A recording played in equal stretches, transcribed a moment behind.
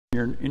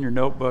in your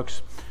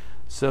notebooks.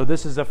 So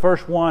this is the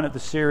first one of the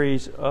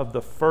series of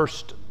the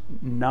first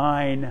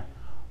 9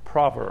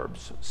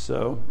 Proverbs.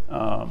 So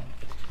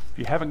if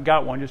you haven't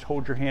got one, just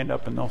hold your hand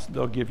up and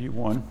they'll give you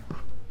one.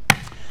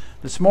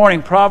 This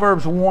morning,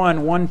 Proverbs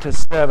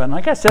 1:1-7.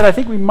 Like I said, I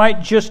think we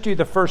might just do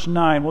the first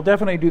 9. We'll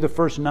definitely do the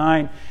first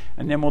 9,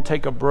 and then we'll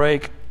take a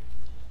break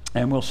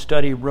and we'll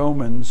study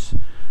Romans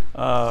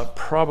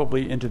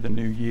probably into the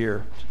new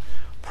year.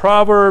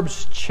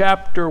 Proverbs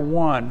chapter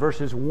 1,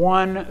 verses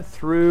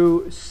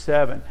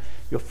 1-7.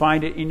 You'll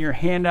find it in your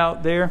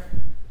handout there.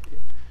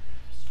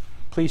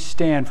 Please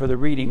stand for the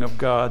reading of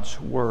God's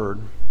Word.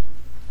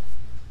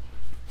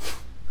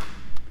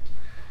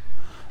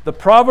 The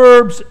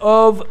Proverbs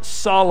of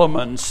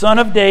Solomon, son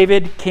of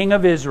David, king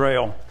of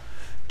Israel,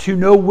 to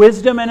know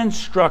wisdom and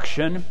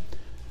instruction,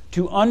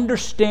 to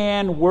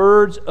understand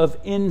words of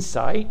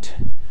insight,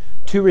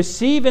 to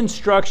receive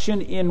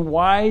instruction in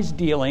wise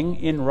dealing,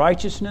 in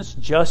righteousness,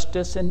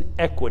 justice, and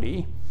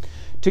equity,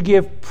 to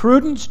give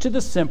prudence to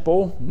the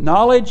simple,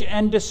 knowledge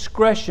and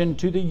discretion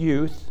to the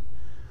youth.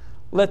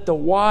 Let the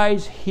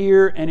wise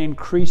hear and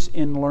increase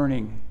in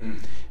learning,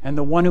 and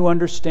the one who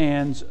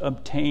understands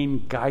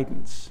obtain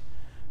guidance.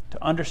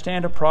 To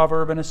understand a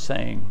proverb and a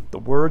saying, the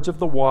words of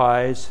the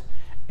wise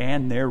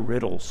and their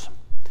riddles.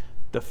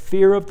 The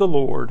fear of the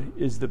Lord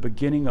is the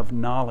beginning of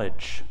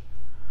knowledge.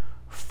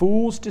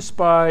 Fools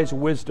despise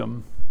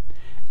wisdom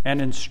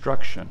and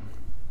instruction.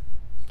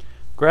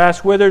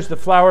 Grass withers, the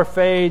flower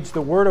fades,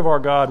 the word of our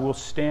God will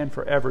stand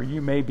forever.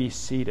 You may be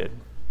seated.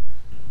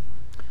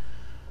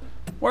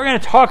 What we're going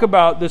to talk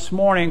about this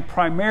morning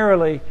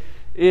primarily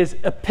is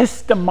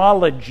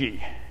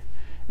epistemology.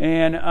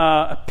 And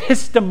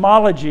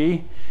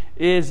epistemology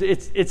is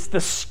it's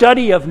the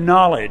study of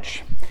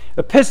knowledge.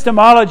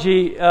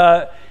 Epistemology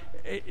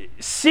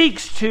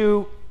seeks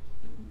to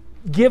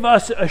give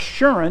us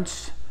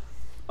assurance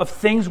of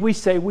things we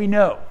say we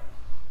know.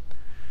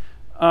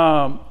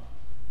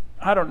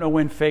 I don't know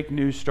when fake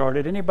news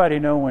started. Anybody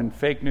know when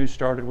fake news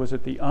started? Was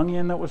it The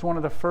Onion that was one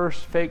of the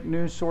first fake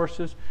news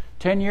sources?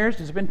 10 years?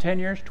 Has it been 10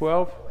 years?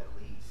 12?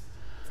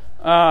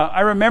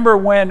 I remember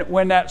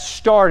when that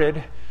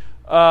started,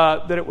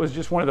 that it was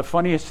just one of the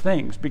funniest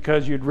things,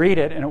 because you'd read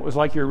it and it was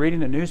like you're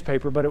reading the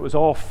newspaper, but it was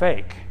all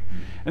fake.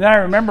 And then I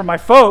remember my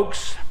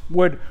folks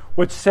would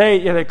say,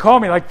 they'd call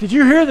me like, "Did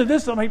you hear that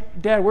this?" I'm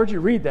like, "Dad, where'd you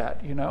read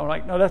that?" I'm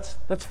like, "No,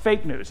 that's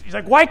fake news." He's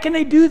like, "Why can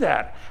they do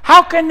that?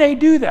 How can they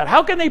do that?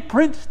 How can they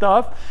print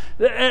stuff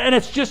and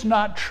it's just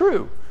not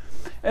true?"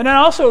 And I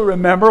also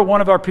remember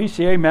one of our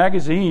PCA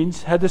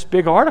magazines had this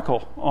big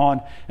article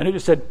on, and it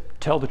just said,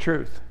 "Tell the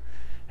truth."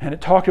 And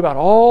it talked about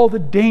all the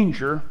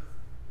danger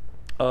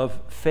of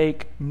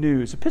fake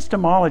news.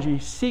 Epistemology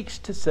seeks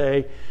to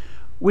say,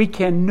 we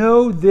can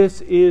know this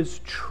is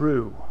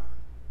true.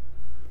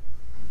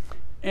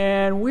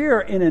 And we are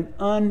in an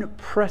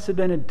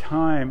unprecedented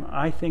time,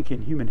 I think,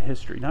 in human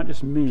history. Not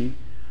just me,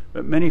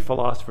 but many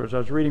philosophers. I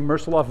was reading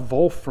Miroslav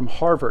Volf from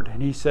Harvard,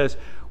 and he says,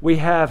 we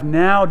have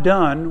now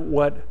done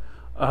what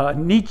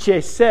Nietzsche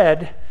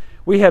said.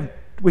 We have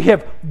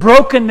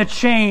broken the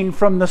chain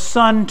from the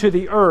sun to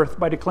the earth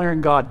by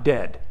declaring God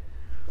dead.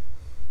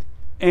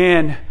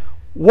 And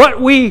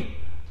what we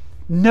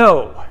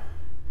know,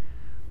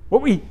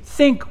 what we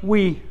think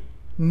we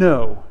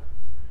know,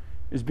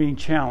 is being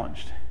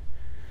challenged.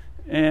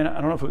 And I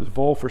don't know if it was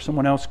Volf or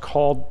someone else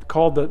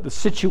called the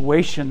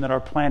situation that our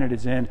planet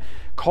is in,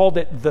 called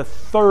it the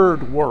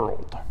third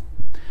world.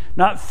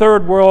 Not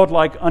third world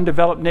like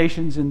undeveloped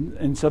nations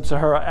in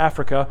sub-Saharan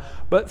Africa,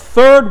 but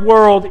third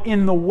world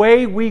in the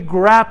way we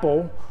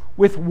grapple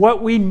with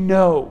what we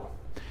know.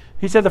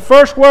 He said the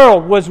first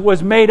world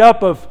was made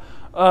up of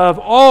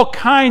all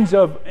kinds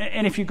of,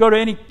 and if you go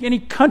to any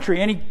country,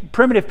 any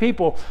primitive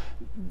people,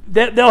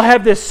 they'll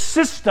have this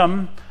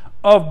system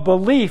of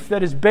belief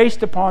that is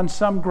based upon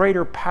some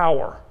greater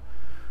power.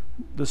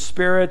 The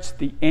spirits,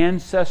 the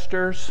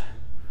ancestors.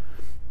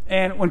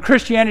 And when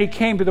Christianity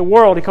came to the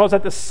world, he calls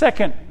that the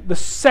second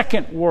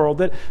world,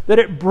 that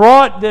it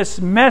brought this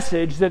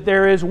message that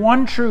there is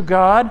one true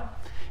God,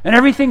 and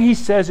everything he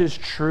says is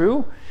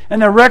true.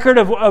 And the record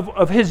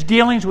of his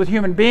dealings with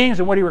human beings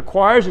and what he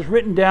requires is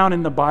written down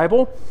in the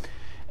Bible.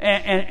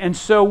 And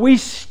so we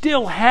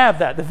still have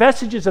that. The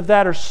vestiges of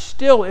that are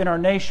still in our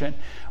nation.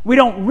 We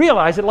don't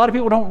realize it. A lot of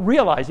people don't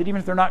realize it. Even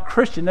if they're not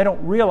Christian, they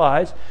don't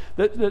realize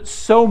that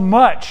so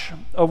much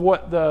of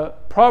what the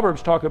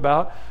Proverbs talk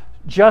about,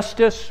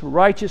 justice,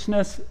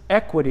 righteousness,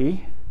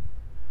 equity,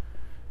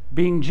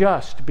 being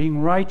just,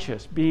 being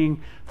righteous,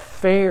 being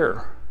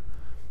fair,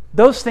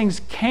 those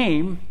things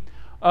came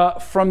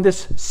from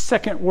this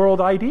second world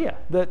idea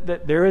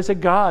that there is a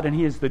God and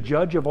he is the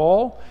judge of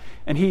all,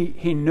 and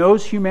he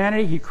knows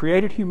humanity, he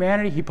created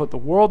humanity, he put the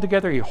world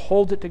together, he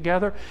holds it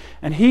together,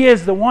 and he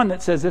is the one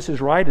that says this is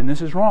right and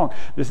this is wrong.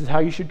 This is how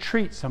you should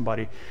treat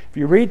somebody. If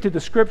you read through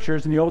the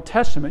scriptures in the Old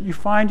Testament, you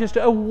find just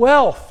a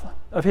wealth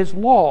of his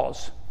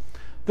laws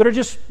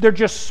that they're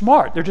just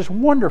smart, they're just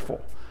wonderful.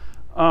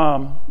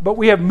 But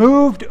we have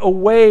moved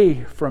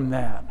away from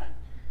that.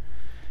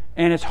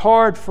 And it's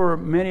hard for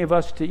many of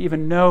us to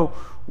even know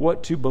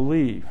what to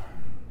believe.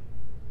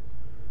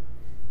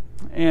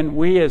 And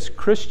we as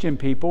Christian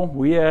people,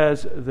 we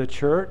as the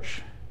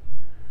church,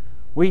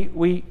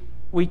 we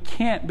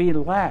can't be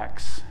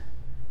lax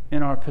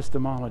in our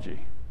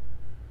epistemology.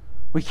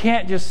 We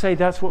can't just say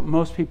that's what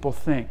most people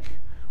think.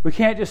 We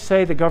can't just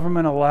say the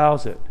government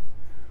allows it.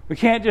 We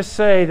can't just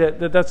say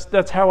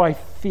that's how I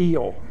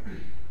feel.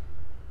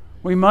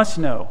 We must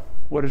know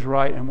what is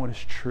right and what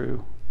is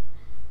true.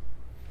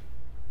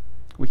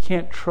 We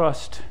can't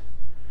trust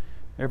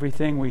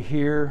everything we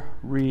hear,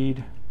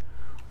 read,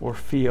 or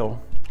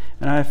feel.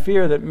 And I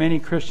fear that many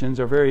Christians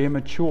are very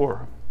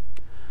immature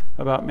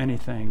about many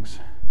things.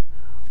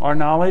 Our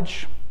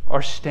knowledge,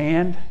 our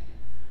stand,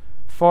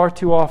 far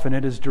too often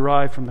it is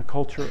derived from the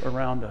culture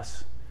around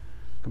us.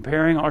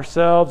 Comparing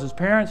ourselves as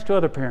parents to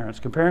other parents,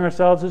 comparing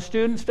ourselves as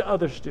students to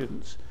other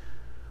students.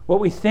 What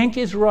we think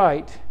is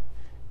right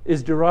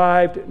is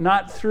derived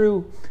not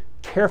through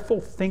careful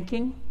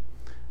thinking,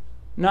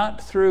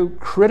 not through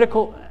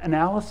critical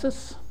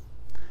analysis,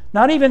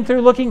 not even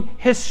through looking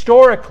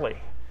historically.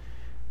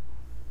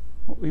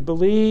 What we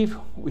believe,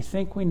 what we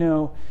think we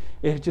know,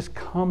 it just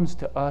comes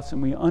to us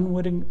and we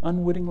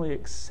unwittingly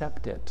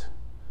accept it.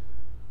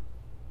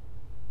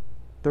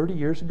 30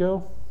 years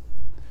ago,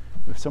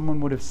 if someone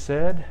would have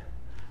said,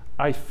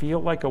 I feel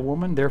like a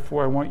woman,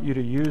 therefore I want you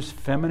to use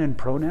feminine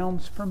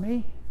pronouns for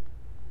me,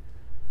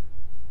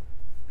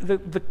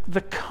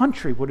 the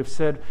country would have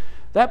said,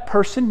 that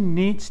person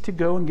needs to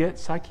go and get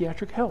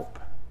psychiatric help.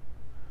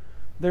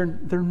 They're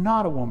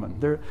not a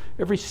woman.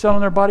 Every cell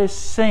in their body is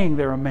saying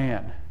they're a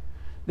man.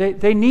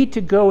 They need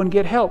to go and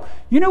get help.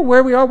 You know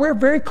where we are? We're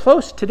very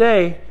close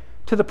today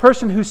to the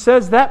person who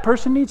says that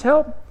person needs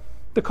help.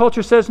 The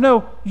culture says,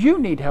 no, you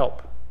need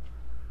help.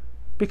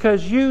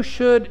 Because you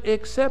should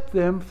accept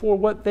them for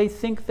what they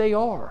think they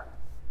are.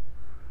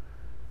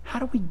 How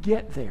do we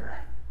get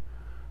there?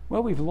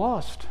 Well, we've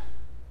lost.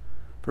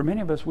 For many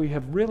of us, we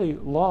have really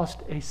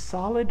lost a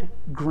solid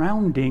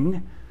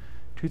grounding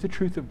to the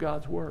truth of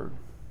God's Word.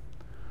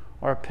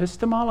 Our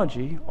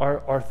epistemology,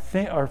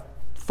 our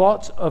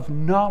thoughts of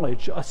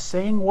knowledge, us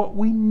saying what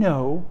we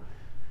know,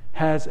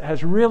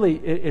 has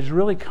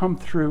really come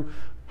through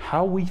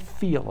how we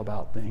feel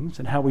about things,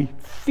 and how we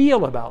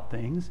feel about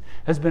things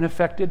has been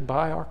affected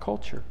by our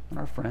culture and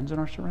our friends and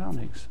our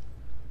surroundings.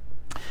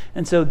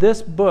 And so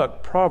this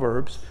book,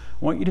 Proverbs,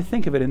 I want you to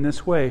think of it in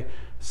this way.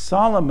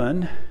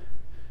 Solomon,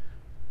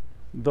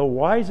 the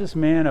wisest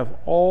man of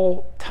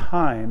all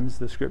times,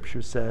 the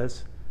scripture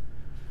says,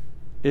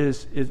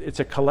 it's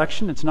a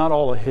collection. It's not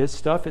all of his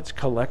stuff, it's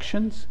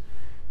collections.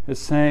 It's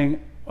saying,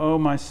 oh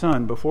my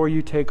son, before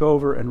you take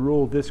over and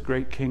rule this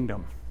great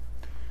kingdom,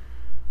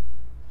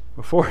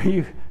 before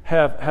you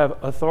have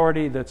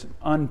authority that's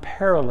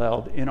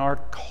unparalleled in our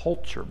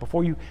culture,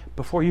 before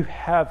you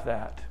have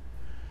that,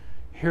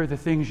 here are the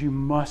things you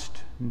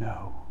must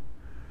know.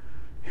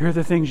 Here are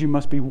the things you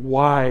must be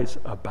wise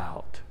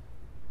about.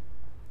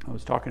 I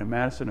was talking to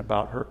Madison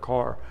about her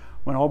car.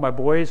 When all my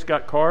boys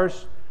got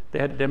cars, they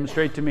had to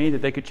demonstrate to me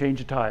that they could change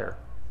a tire.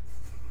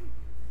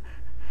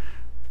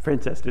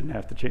 Princess didn't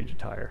have to change a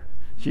tire.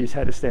 She just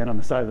had to stand on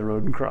the side of the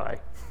road and cry.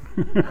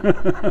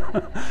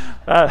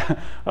 I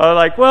was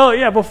like, well,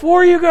 yeah,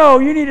 before you go,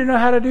 you need to know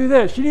how to do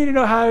this. You need to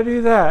know how to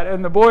do that.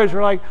 And the boys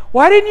were like,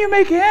 why didn't you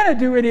make Hannah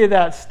do any of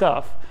that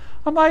stuff?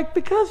 I'm like,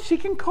 because she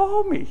can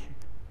call me.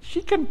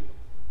 She can.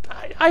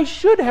 I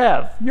should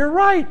have. You're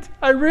right.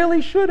 I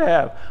really should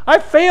have. I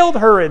failed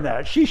her in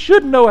that. She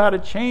should know how to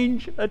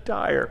change a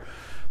tire.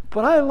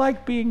 But I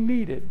like being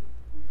needed.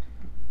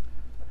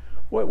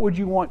 What would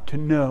you want to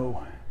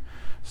know?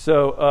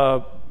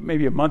 So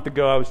maybe a month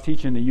ago, I was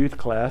teaching the youth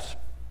class.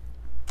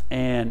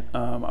 And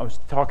I was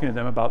talking to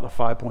them about the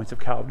 5 points of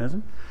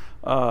Calvinism,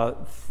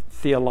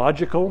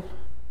 theological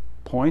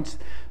points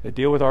that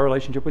deal with our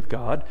relationship with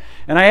God.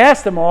 And I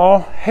asked them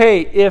all,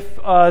 hey, if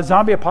a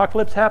zombie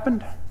apocalypse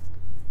happened,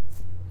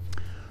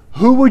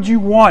 who would you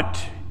want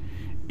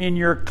in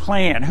your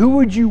clan? Who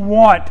would you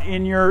want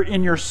in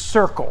your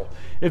circle?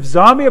 If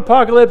zombie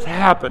apocalypse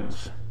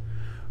happens,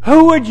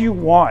 who would you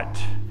want?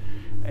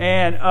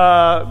 And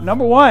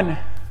number one,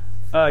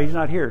 he's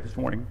not here this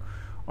morning.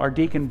 Our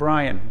deacon,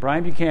 Brian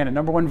Buchanan,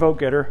 number one vote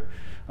getter.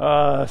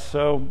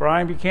 So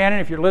Brian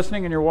Buchanan, if you're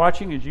listening and you're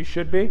watching, as you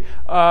should be,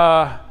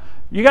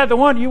 you got the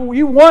one.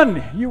 You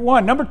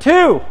won. Number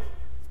two,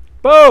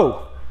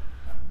 Bo.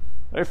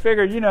 I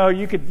figured,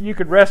 you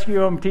could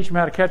rescue him, teach him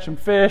how to catch some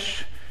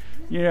fish.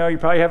 You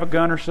probably have a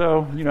gun or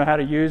so. You know how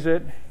to use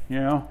it.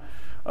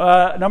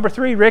 Number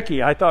three,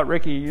 Ricky. I thought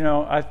Ricky.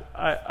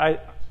 I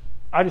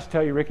just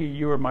tell you, Ricky,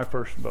 you were my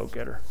first vote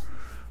getter.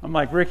 I'm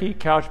like, Ricky,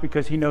 couch,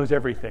 because he knows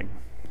everything.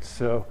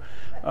 So,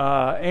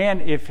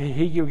 and if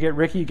you get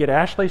Ricky, you get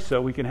Ashley,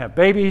 so we can have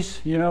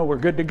babies. We're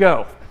good to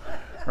go,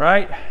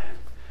 right?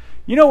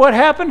 You know what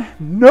happened?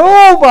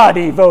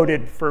 Nobody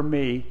voted for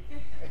me.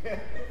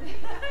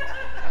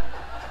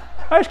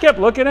 I just kept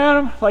looking at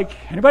him like,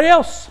 anybody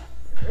else?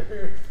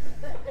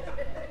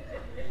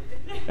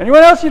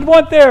 Anyone else you'd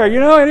want there?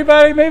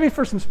 Anybody maybe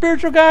for some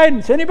spiritual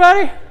guidance?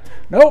 Anybody?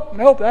 Nope,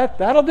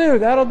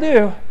 that'll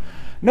do.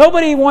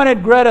 Nobody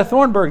wanted Greta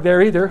Thunberg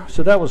there either,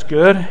 so that was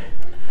good. I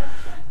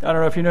don't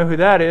know if you know who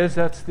that is.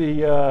 That's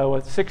the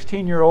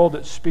 16-year-old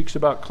that speaks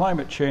about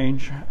climate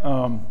change.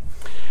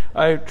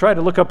 I tried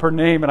to look up her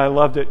name, and I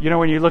loved it. You know,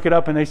 when you look it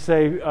up and they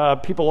say,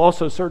 people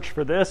also search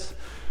for this,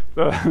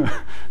 the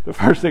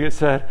first thing it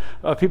said,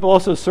 people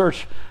also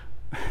search,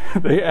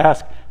 they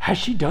ask, has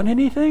she done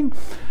anything?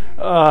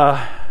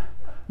 None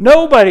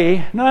of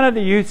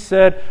the youth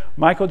said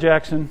Michael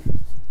Jackson.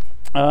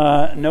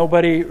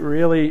 Nobody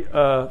really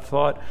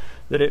thought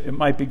that it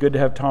might be good to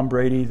have Tom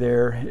Brady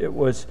there. It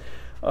was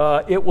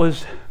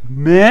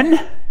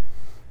men,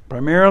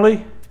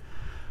 primarily,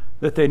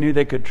 that they knew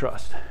they could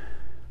trust.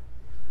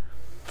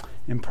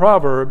 In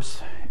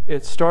Proverbs,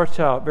 it starts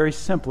out very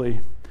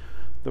simply,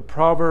 the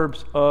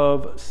Proverbs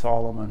of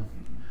Solomon.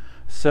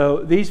 So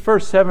these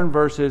first 7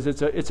 verses,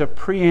 it's a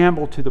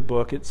preamble to the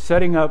book. It's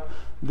setting up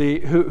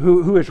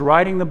who is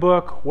writing the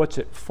book, what's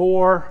it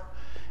for,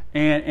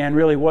 and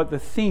really what the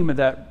theme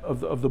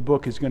of the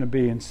book is going to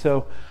be. And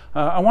so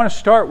I want to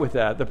start with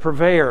that, the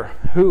purveyor.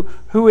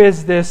 Who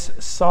is this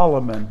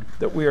Solomon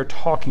that we are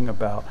talking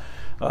about?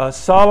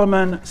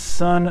 Solomon,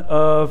 son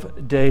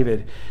of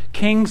David.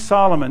 King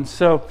Solomon.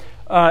 So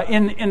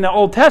in the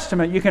Old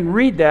Testament, you can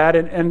read that,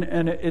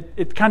 and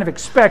it kind of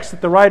expects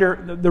that the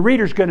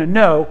reader's going to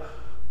know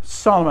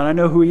Solomon. I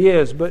know who he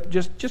is, but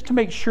just to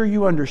make sure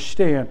you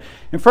understand.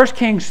 In 1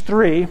 Kings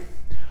 3,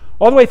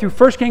 all the way through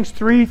 1 Kings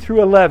 3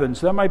 through 11,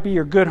 so that might be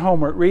your good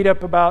homework. Read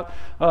up about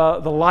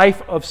the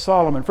life of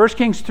Solomon. 1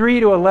 Kings 3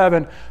 to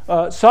 11,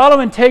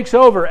 Solomon takes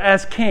over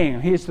as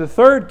king. He is the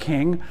 3rd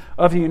king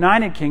of the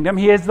United Kingdom.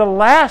 He is the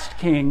last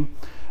king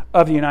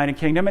of the United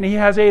Kingdom, and he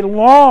has a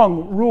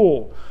long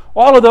rule.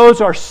 All of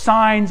those are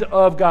signs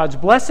of God's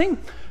blessing,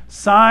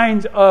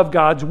 signs of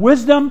God's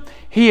wisdom.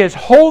 He is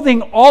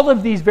holding all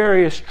of these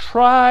various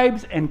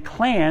tribes and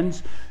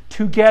clans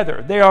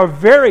together. They are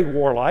very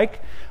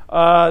warlike.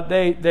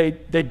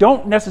 They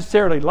don't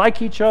necessarily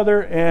like each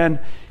other, and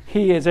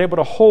he is able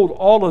to hold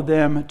all of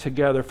them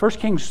together. 1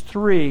 Kings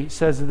 3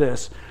 says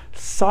this,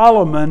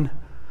 Solomon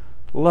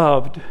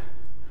loved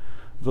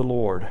the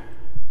Lord.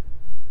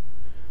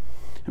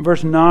 In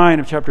verse 9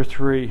 of chapter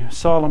 3,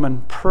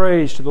 Solomon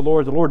prays to the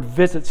Lord. The Lord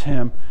visits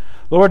him.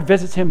 The Lord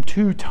visits him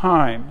 2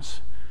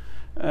 times.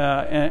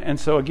 And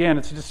so again,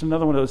 it's just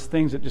another one of those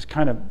things that just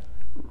kind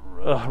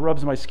of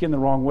rubs my skin the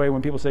wrong way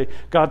when people say,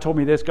 God told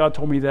me this, God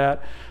told me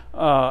that.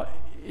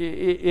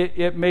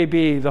 It may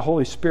be the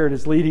Holy Spirit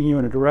is leading you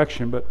in a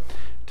direction, but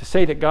to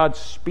say that God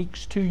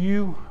speaks to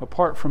you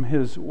apart from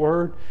His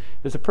Word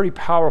is a pretty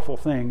powerful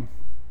thing.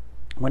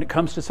 When it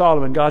comes to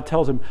Solomon, God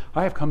tells him,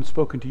 I have come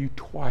spoken to you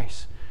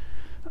twice.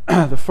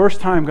 The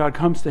first time God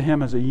comes to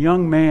him as a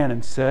young man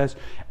and says,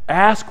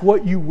 ask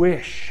what you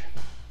wish.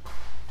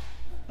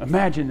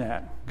 Imagine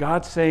that.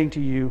 God saying to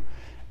you,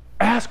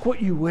 ask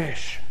what you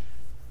wish.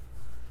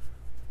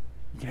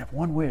 You can have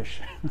one wish.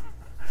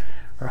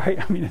 Right?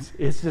 I mean,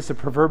 it's just a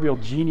proverbial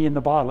genie in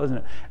the bottle, isn't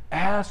it?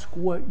 Ask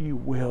what you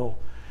will.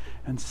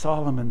 And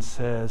Solomon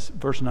says,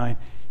 verse 9,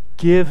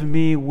 give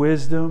me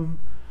wisdom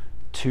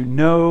to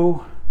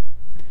know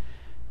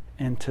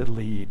and to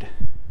lead.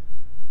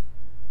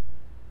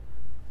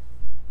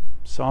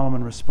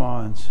 Solomon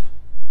responds,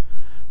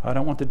 I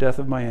don't want the death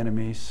of my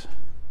enemies.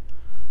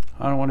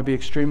 I don't want to be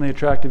extremely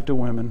attractive to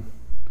women.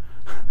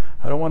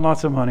 I don't want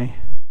lots of money.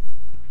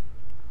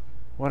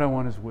 What I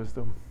want is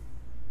wisdom.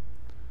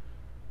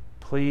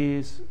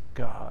 Please,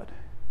 God,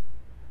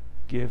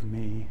 give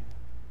me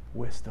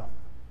wisdom.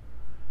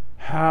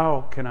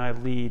 How can I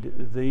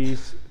lead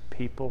these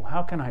people?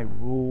 How can I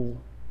rule?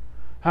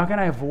 How can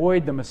I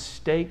avoid the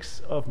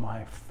mistakes of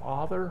my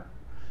father,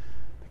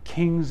 the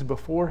kings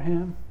before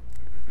him?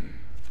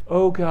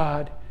 Oh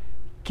God,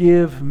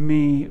 give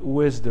me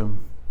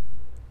wisdom.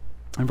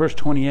 In verse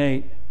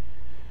 28,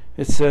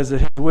 it says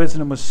that his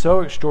wisdom was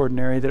so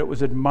extraordinary that it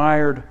was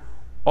admired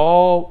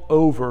all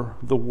over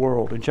the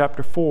world. In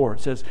chapter 4,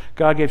 it says,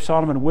 God gave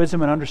Solomon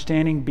wisdom and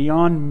understanding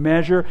beyond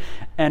measure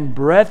and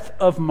breadth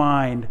of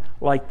mind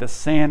like the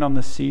sand on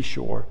the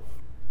seashore.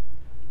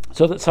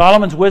 So that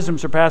Solomon's wisdom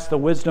surpassed the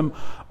wisdom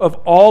of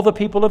all the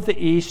people of the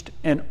East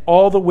and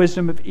all the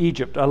wisdom of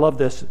Egypt. I love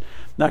this.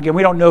 Now again,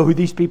 we don't know who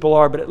these people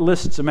are, but it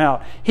lists them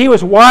out. He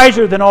was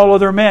wiser than all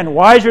other men,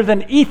 wiser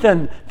than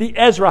Ethan the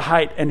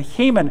Ezrahite, and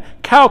Heman,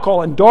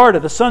 Calcol, and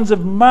Darda, the sons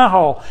of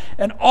Mahal,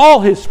 and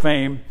all his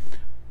fame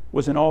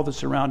was in all the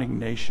surrounding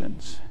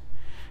nations.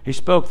 He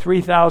spoke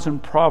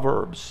 3,000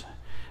 proverbs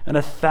and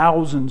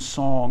 1,000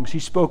 songs. He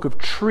spoke of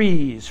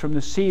trees, from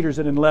the cedars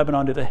that in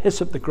Lebanon to the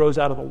hyssop that grows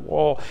out of the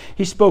wall.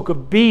 He spoke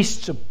of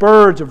beasts, of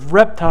birds, of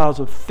reptiles,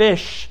 of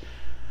fish.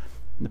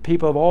 And the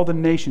people of all the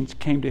nations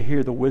came to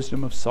hear the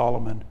wisdom of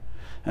Solomon,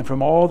 and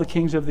from all the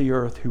kings of the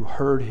earth who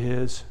heard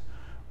his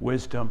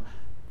wisdom.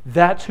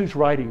 That's who's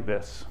writing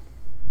this.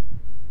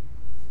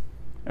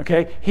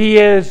 Okay? He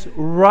is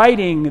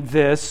writing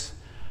this,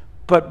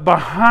 but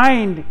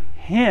behind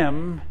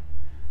him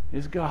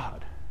is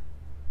God.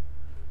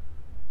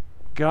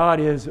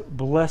 God is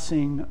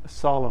blessing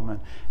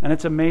Solomon. And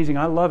it's amazing.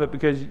 I love it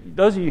because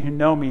those of you who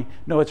know me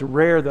know it's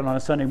rare that on a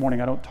Sunday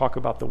morning I don't talk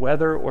about the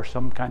weather or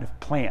some kind of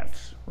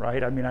plants,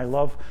 right? I mean, I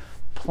love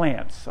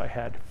plants. I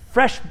had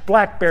fresh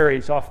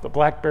blackberries off the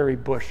blackberry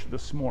bush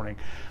this morning.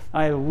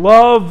 I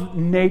love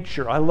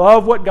nature. I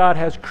love what God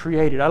has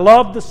created. I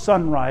love the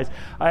sunrise.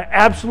 I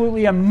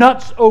absolutely am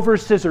nuts over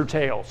scissor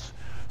tails.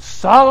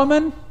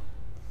 Solomon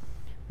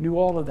knew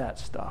all of that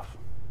stuff.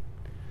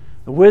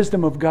 The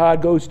wisdom of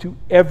God goes to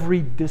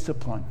every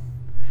discipline.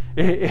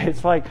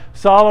 It's like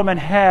Solomon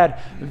had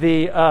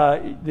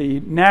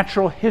the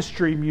Natural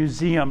History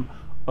Museum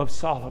of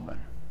Solomon,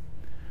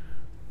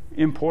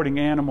 importing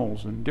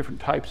animals and different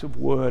types of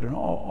wood and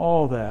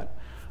all that.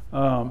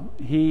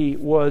 He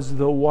was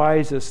the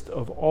wisest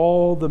of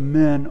all the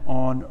men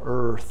on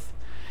earth.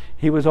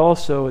 He was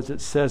also, as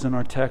it says in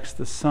our text,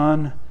 the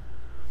son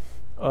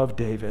of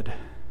David.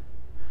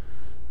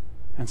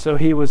 And so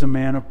he was a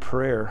man of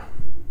prayer.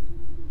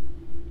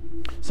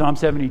 Psalm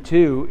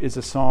 72 is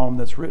a psalm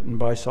that's written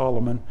by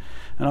Solomon.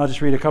 And I'll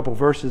just read a couple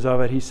verses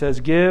of it. He says,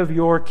 "Give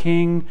your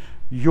king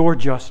your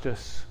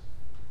justice,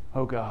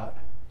 O God."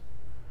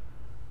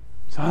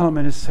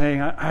 Solomon is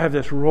saying, I have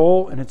this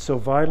role and it's so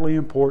vitally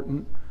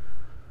important.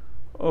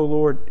 Oh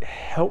Lord,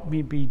 help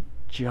me be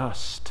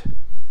just.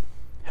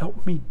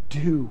 Help me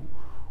do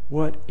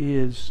what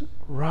is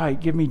right.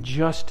 Give me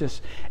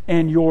justice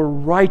and your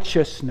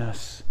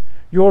righteousness.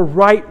 Your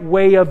right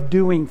way of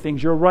doing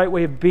things, your right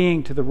way of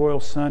being to the royal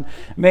son.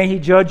 May he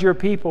judge your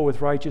people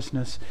with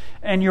righteousness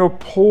and your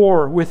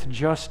poor with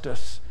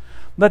justice.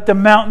 Let the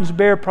mountains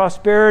bear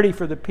prosperity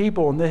for the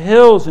people and the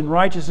hills in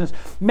righteousness.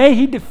 May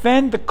he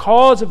defend the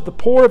cause of the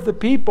poor of the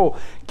people,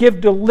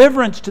 give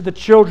deliverance to the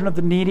children of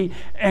the needy,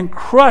 and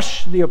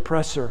crush the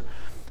oppressor.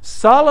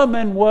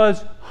 Solomon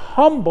was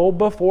humble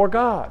before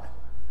God.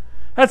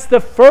 That's the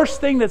first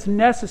thing that's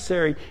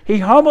necessary. He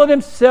humbled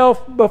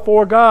himself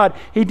before God.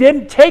 He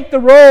didn't take the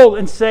role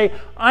and say,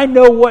 I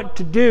know what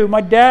to do.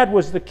 My dad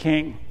was the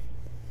king.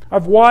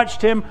 I've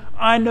watched him.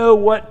 I know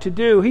what to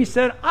do. He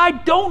said, I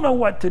don't know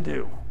what to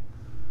do.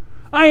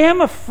 I am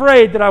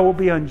afraid that I will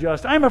be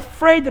unjust. I'm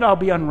afraid that I'll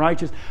be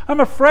unrighteous. I'm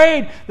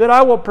afraid that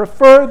I will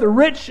prefer the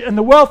rich and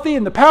the wealthy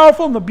and the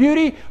powerful and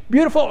the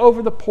beautiful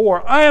over the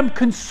poor. I am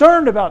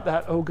concerned about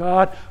that, oh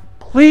God.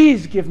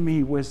 Please give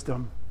me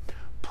wisdom.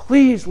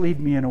 Please lead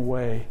me in a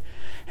way.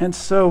 And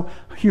so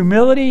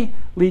humility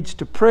leads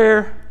to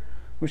prayer,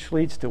 which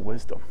leads to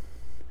wisdom.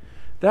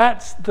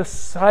 That's the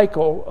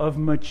cycle of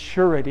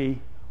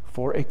maturity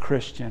for a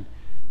Christian.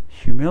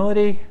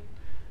 Humility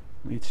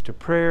leads to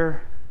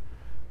prayer,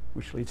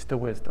 which leads to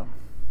wisdom.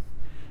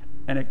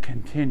 And it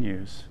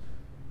continues.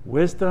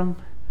 Wisdom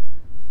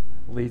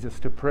leads us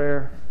to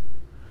prayer,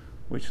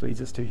 which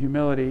leads us to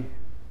humility,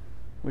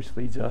 which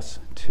leads us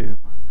to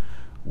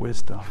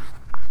wisdom.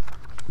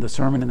 The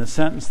sermon in the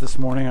sentence this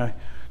morning, I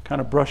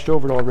kind of brushed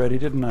over it already,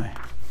 didn't I?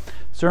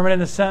 Sermon in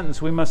the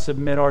sentence, we must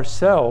submit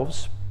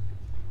ourselves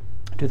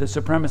to the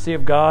supremacy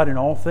of God in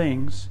all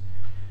things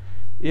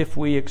if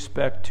we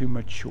expect to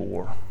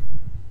mature.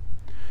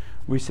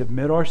 We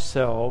submit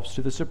ourselves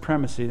to the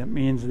supremacy. That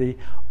means the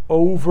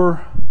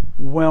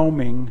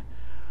overwhelming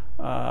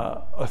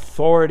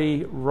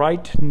authority,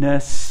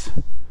 rightness,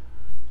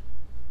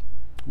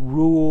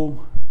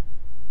 rule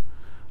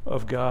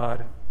of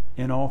God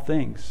in all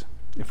things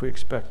if we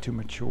expect to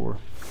mature.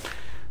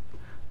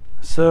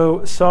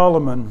 So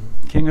Solomon,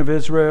 king of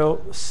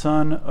Israel,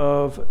 son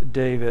of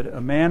David, a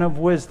man of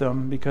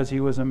wisdom because he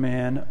was a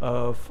man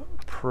of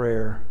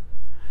prayer.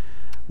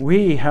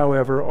 We,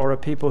 however, are a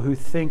people who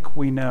think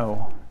we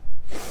know.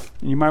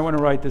 And you might want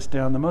to write this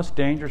down. The most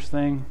dangerous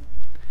thing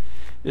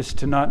is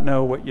to not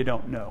know what you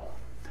don't know.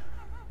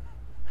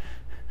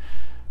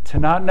 To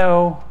not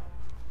know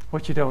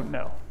what you don't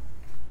know.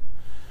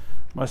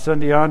 My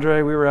son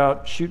DeAndre, we were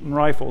out shooting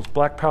rifles,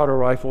 black powder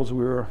rifles.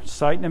 We were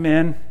sighting them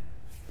in.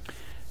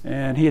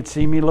 And he had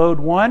seen me load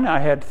one. I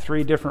had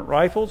 3 different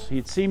rifles. He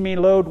had seen me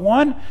load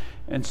one.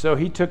 And so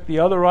he took the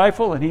other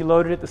rifle and he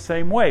loaded it the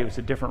same way. It was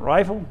a different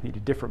rifle,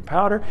 needed different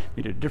powder,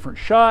 needed a different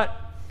shot.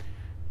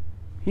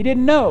 He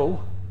didn't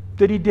know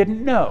that he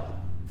didn't know.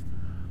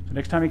 The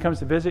next time he comes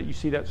to visit, you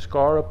see that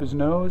scar up his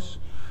nose.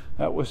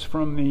 That was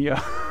from the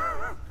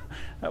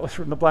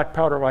black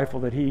powder rifle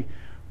that he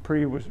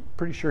was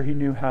pretty sure he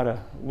knew how to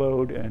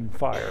load and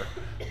fire,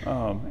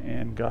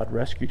 and God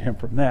rescued him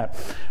from that.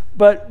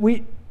 But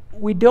we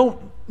don't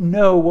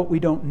know what we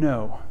don't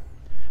know.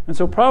 And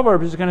so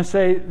Proverbs is going to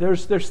say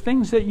there's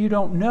things that you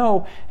don't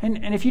know,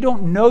 and if you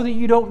don't know that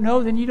you don't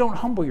know, then you don't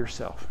humble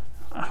yourself.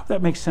 I hope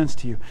that makes sense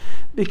to you.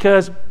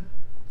 Because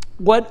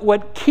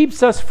what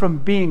keeps us from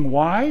being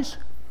wise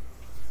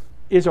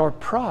is our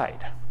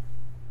pride.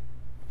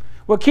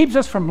 What keeps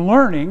us from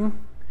learning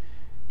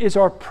is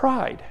our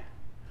pride.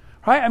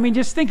 Right? I mean,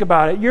 just think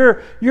about it.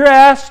 You're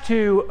asked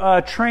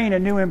to train a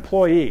new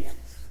employee.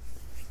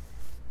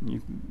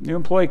 New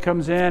employee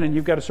comes in and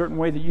you've got a certain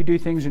way that you do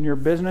things in your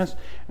business,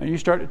 and you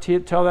start to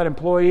tell that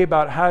employee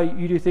about how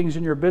you do things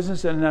in your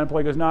business, and that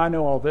employee goes, no, I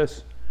know all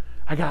this.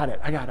 I got it,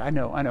 I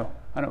know.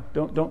 Don't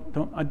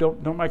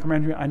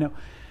micromanage me. I know.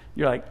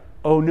 You're like,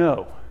 oh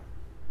no.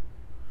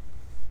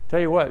 Tell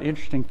you what,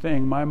 interesting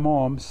thing. My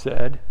mom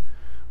said,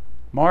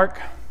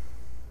 Mark,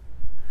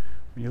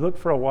 when you look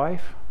for a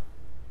wife,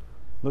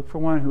 look for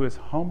one who is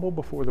humble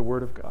before the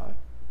Word of God.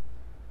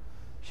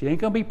 She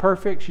ain't going to be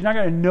perfect. She's not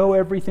going to know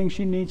everything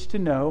she needs to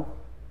know.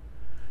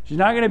 She's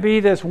not going to be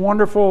this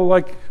wonderful,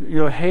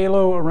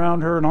 halo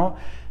around her and all.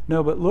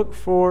 No, but look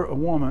for a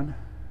woman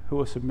who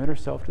will submit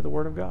herself to the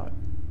Word of God.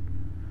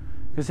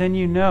 Because then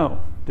you know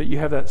that you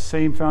have that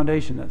same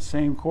foundation, that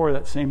same core,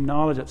 that same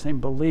knowledge, that same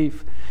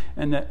belief,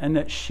 and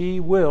that she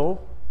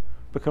will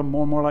become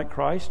more and more like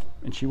Christ,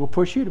 and she will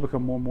push you to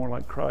become more and more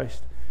like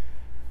Christ.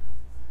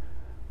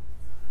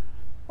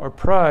 Our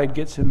pride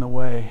gets in the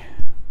way.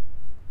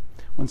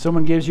 When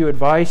someone gives you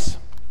advice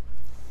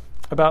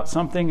about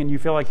something and you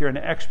feel like you're an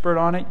expert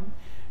on it,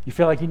 you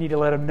feel like you need to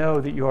let them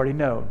know that you already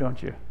know,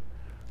 don't you?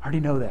 I already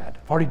know that.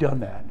 I've already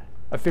done that.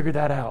 I figured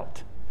that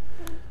out.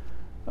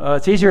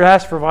 It's easier to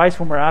ask for advice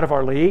when we're out of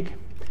our league,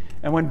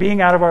 and when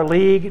being out of our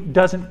league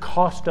doesn't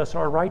cost us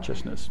our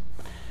righteousness.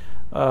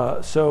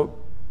 So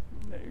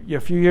a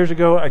few years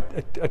ago, I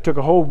took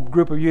a whole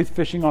group of youth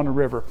fishing on the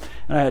river,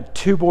 and I had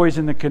 2 boys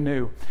in the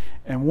canoe,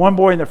 and one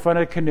boy in the front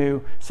of the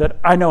canoe said,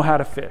 I know how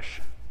to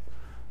fish.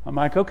 I'm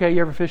like, okay,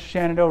 you ever fished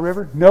Shenandoah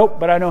River? Nope,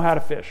 but I know how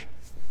to fish.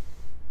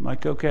 I'm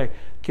like, okay.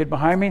 Kid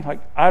behind me, like,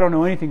 I don't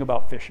know anything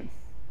about fishing.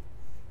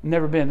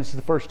 Never been. This is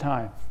the first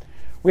time.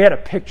 We had a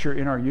picture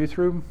in our youth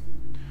room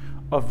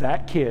of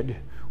that kid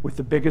with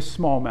the biggest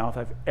smallmouth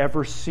I've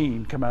ever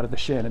seen come out of the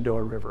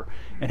Shenandoah River.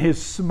 And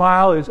his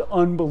smile is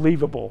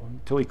unbelievable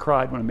until he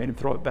cried when I made him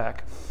throw it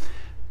back.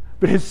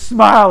 But his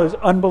smile is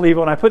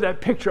unbelievable. And I put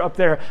that picture up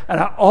there. And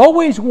I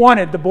always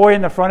wanted the boy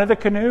in the front of the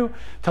canoe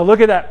to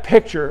look at that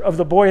picture of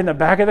the boy in the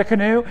back of the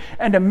canoe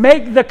and to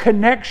make the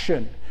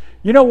connection.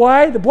 You know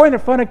why? The boy in the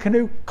front of the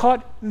canoe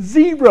caught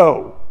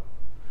 0.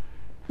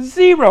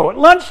 0. At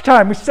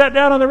lunchtime, we sat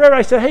down on the river.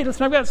 I said, hey,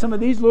 listen, I've got some of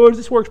these lures.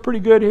 This works pretty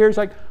good here. He's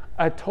like,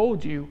 I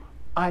told you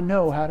I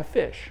know how to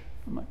fish.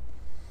 I'm like,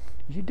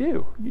 you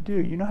do.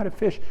 You know how to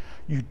fish.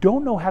 You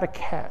don't know how to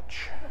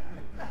catch.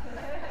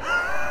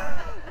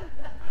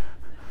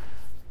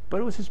 But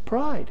it was his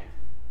pride.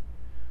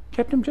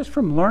 Kept him just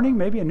from learning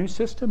maybe a new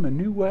system, a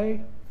new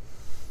way.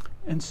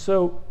 And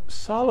so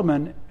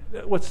Solomon,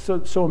 what's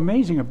so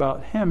amazing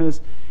about him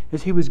is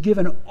he was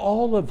given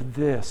all of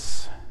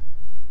this.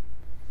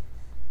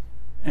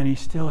 And he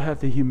still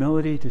had the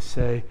humility to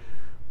say,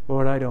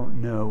 Lord, I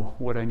don't know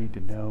what I need to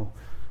know.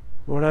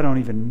 Lord, I don't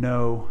even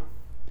know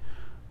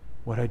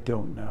what I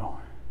don't know.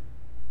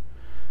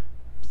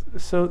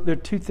 So there are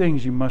 2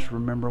 things you must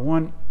remember.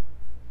 One,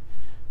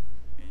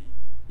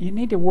 you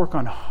need to work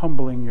on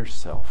humbling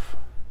yourself,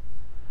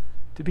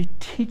 to be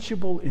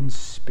teachable in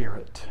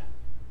spirit,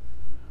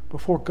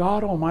 before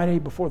God Almighty,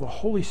 before the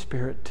Holy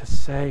Spirit, to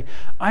say,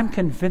 I'm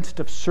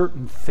convinced of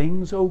certain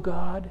things, O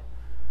God,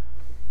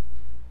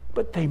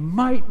 but they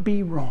might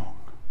be wrong.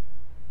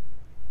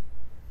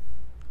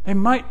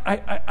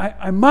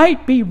 I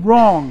might be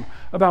wrong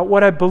about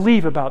what I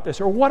believe about this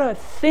or what I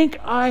think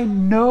I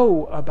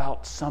know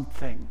about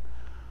something.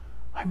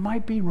 I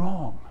might be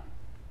wrong.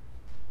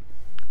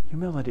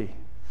 Humility.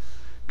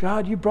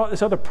 God, you brought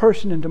this other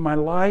person into my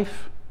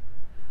life.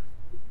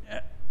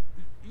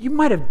 You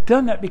might have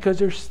done that because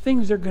there's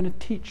things they're going to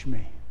teach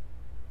me.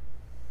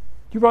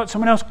 You brought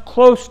someone else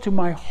close to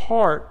my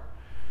heart.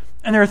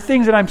 And there are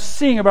things that I'm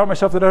seeing about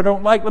myself that I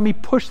don't like. Let me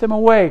push them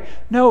away.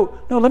 No,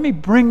 let me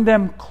bring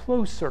them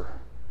closer.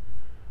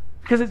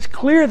 Because it's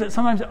clear that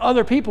sometimes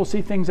other people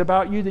see things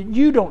about you that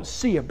you don't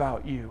see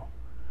about you.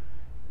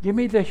 Give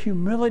me the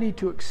humility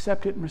to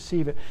accept it and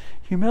receive it.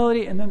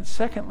 Humility, and then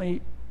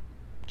secondly,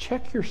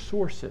 check your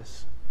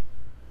sources.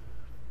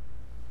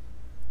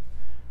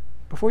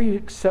 Before you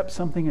accept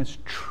something as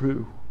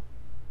true,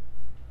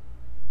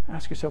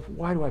 ask yourself,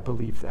 why do I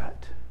believe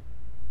that?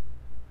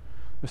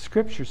 The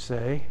scriptures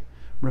say,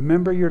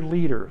 remember your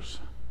leaders.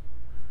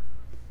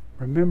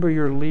 Remember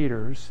your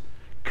leaders.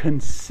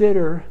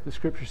 Consider, the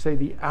scriptures say,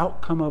 the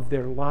outcome of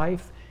their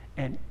life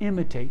and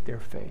imitate their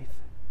faith.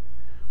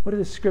 What are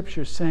the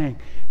scriptures saying?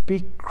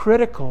 Be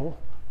critical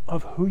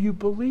of who you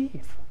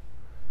believe.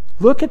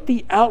 Look at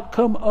the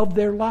outcome of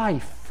their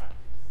life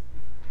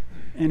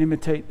and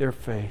imitate their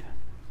faith.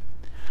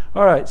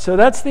 All right, so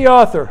that's the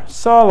author,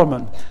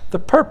 Solomon. The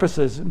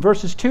purposes, in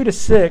verses 2 to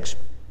 6,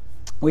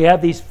 we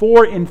have these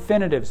 4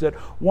 infinitives that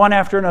one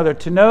after another: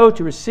 to know,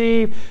 to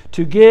receive,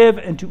 to give,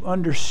 and to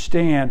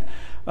understand.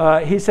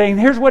 He's saying,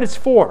 here's what it's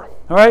for.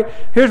 All right,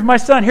 here's my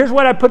son. Here's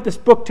what I put this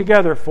book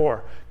together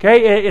for.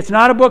 Okay, it's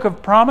not a book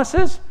of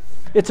promises.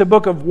 It's a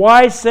book of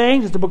wise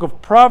sayings. It's a book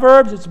of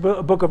proverbs. It's a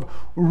book of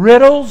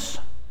riddles.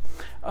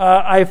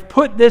 I've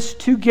put this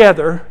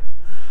together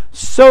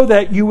so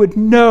that you would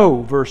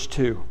know, verse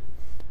 2.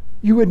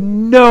 You would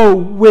know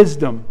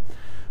wisdom.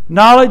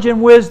 Knowledge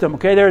and wisdom,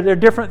 okay? They're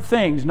different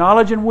things.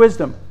 Knowledge and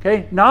wisdom,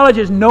 okay? Knowledge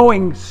is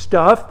knowing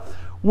stuff.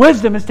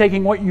 Wisdom is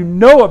taking what you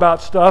know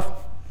about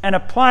stuff and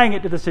applying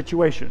it to the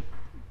situation.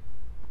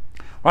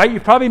 Right?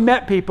 You've probably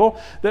met people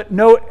that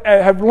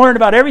have learned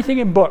about everything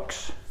in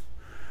books.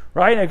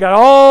 Right? They've got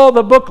all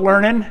the book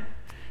learning,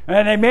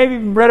 and they maybe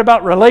even read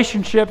about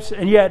relationships,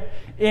 and yet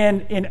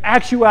in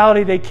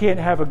actuality they can't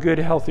have a good,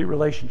 healthy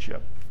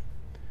relationship.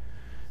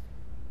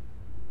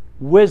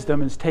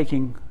 Wisdom is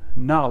taking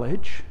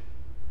knowledge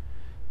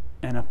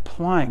and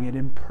applying it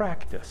in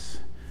practice.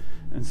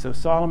 And so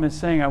Solomon is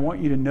saying, I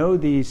want you to know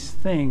these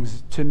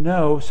things, to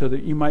know so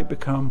that you might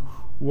become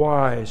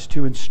wise,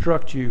 to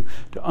instruct you,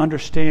 to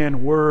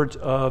understand words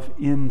of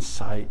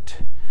insight,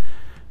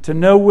 to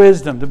know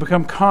wisdom, to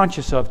become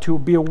conscious of, to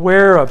be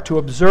aware of, to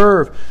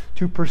observe,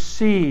 to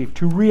perceive,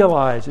 to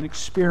realize and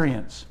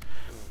experience.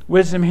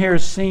 Wisdom here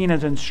is seen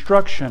as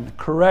instruction,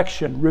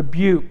 correction,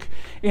 rebuke,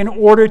 in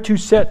order to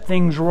set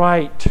things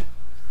right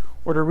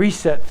or to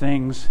reset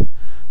things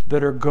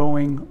that are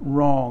going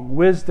wrong.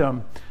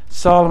 Wisdom,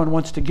 Solomon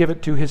wants to give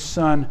it to his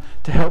son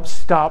to help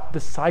stop the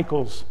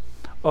cycles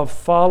of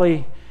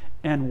folly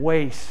and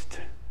waste,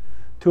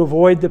 to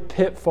avoid the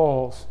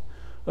pitfalls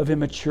of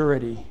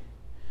immaturity.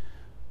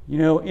 You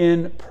know,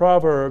 in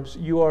Proverbs,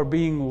 you are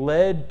being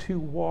led to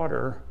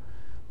water,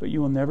 but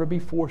you will never be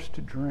forced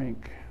to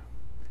drink.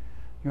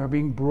 You are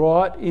being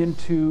brought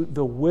into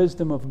the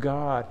wisdom of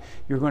God.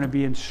 You're going to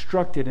be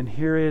instructed, and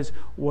here is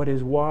what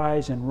is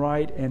wise and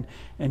right, and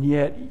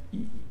yet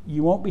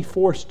you won't be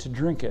forced to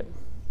drink it.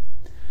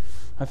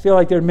 I feel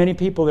like there are many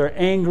people that are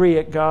angry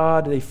at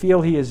God. They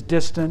feel He is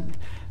distant,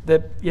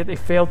 yet they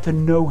fail to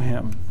know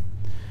Him.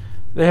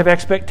 They have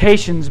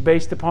expectations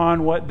based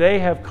upon what they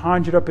have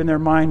conjured up in their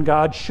mind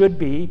God should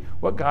be,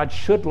 what God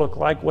should look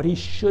like, what He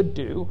should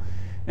do.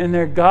 And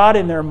their God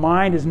in their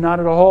mind is not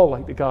at all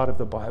like the God of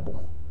the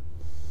Bible.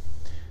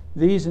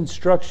 These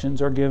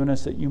instructions are given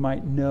us that you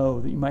might know,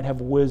 that you might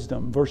have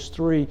wisdom. Verse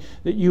 3,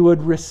 that you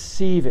would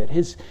receive it.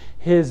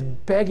 His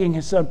begging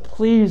his son,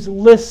 please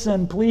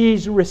listen,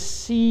 please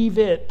receive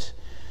it.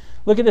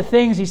 Look at the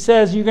things he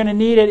says. You're going to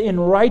need it in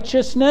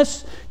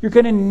righteousness. You're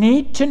going to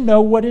need to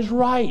know what is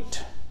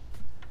right.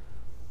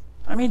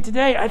 I mean,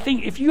 today, I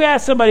think if you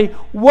ask somebody,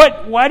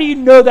 why do you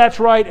know that's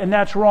right and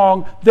that's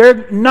wrong?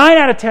 They're 9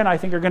 out of 10, I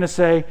think, are going to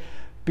say,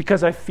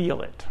 because I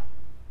feel it.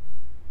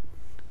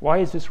 Why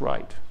is this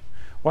right?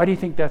 Why do you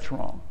think that's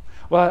wrong?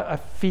 Well, I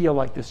feel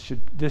like this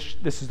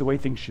is the way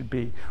things should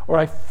be. Or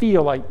I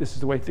feel like this is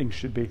the way things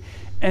should be.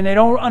 And they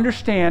don't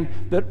understand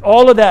that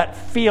all of that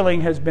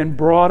feeling has been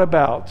brought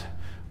about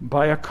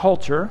by a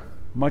culture,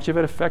 much of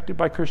it affected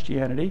by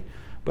Christianity,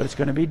 but it's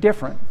going to be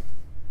different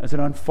as it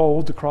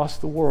unfolds across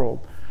the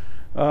world.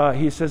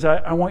 He says,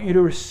 I want you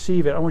to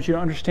receive it. I want you to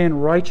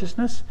understand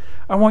righteousness.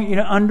 I want you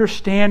to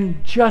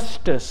understand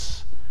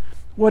justice.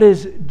 What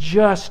is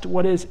just?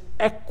 What is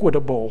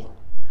equitable?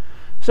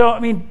 So,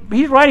 I mean,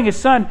 he's writing his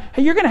son,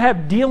 hey, you're going to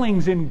have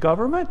dealings in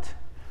government.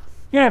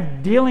 You're going to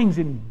have dealings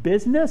in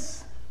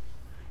business.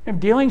 You have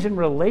dealings in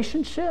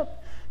relationship.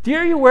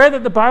 Are you aware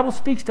that the Bible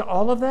speaks to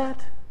all of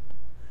that?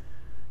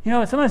 You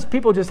know, sometimes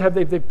people just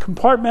they've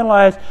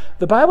compartmentalized,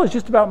 the Bible is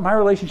just about my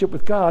relationship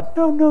with God.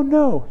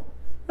 No.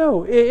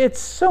 It's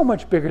so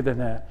much bigger than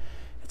that.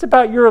 It's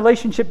about your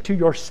relationship to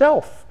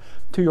yourself,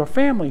 to your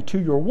family, to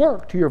your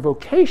work, to your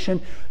vocation,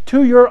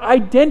 to your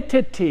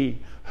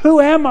identity. Who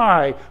am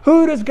I?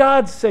 Who does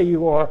God say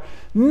you are?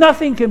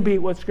 Nothing can beat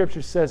what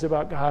Scripture says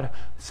about God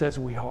says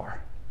we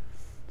are.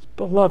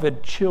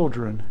 Beloved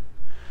children,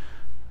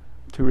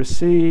 to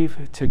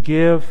receive, to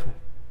give.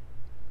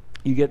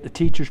 You get the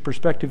teacher's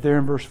perspective there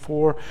in verse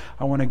 4.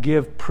 I want to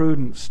give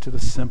prudence to the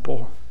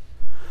simple,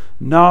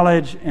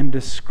 knowledge and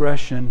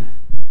discretion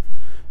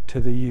to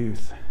the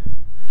youth.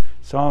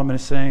 Solomon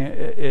is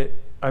saying,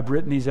 I've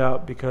written these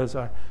out because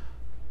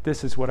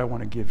this is what I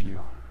want to give you.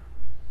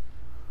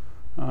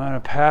 I'm going to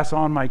pass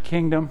on my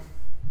kingdom,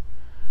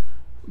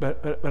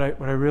 but what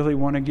I really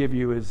want to give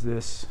you is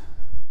this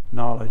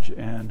knowledge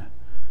and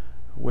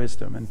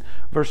wisdom. And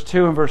verse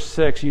 2 and verse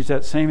 6 use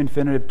that same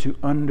infinitive, to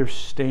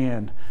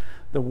understand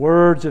the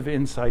words of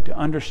insight, to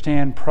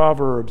understand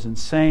proverbs and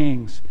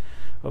sayings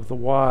of the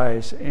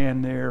wise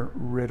and their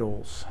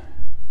riddles.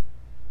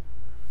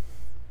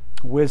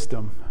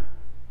 Wisdom.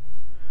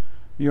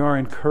 You are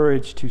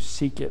encouraged to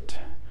seek it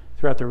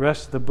throughout the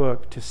rest of the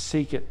book, to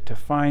seek it, to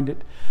find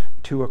it,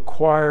 to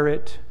acquire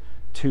it,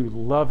 to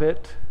love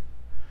it.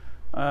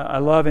 I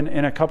love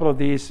in a couple of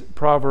these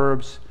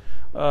proverbs,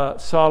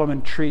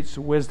 Solomon treats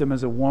wisdom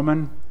as a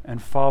woman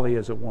and folly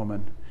as a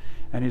woman.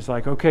 And he's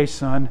like, okay,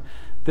 son,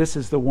 this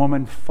is the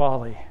woman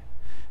folly.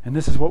 And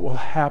this is what will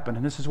happen.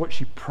 And this is what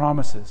she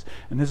promises.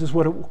 And this is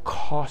what it will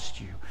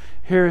cost you.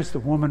 Here is the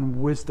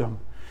woman wisdom.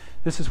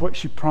 This is what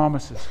she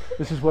promises.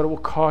 This is what it will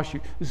cost you.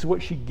 This is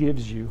what she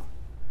gives you.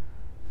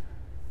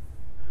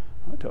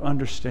 To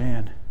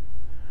understand.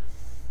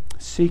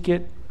 Seek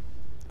it,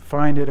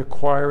 find it,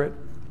 acquire it,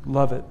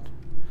 love it.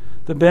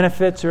 The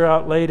benefits are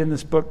outlaid in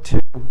this book too.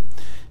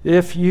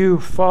 If you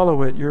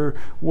follow it, your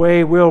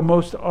way will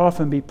most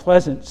often be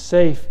pleasant,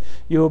 safe.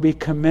 You will be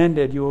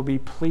commended. You will be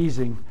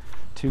pleasing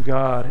to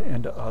God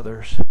and to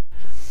others.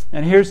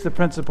 And here's the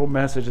principal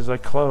message as I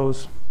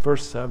close.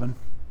 Verse 7.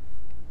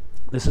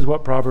 This is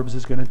what Proverbs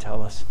is going to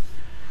tell us.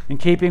 In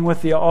keeping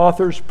with the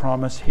author's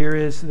promise, here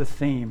is the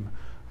theme.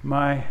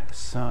 My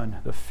son,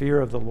 the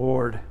fear of the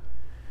Lord,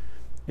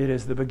 it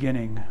is the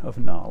beginning of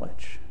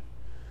knowledge.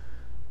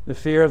 The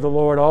fear of the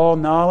Lord, all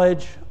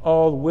knowledge,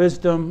 all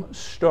wisdom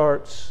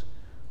starts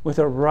with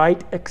a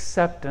right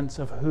acceptance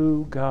of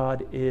who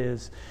God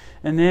is.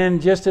 And then,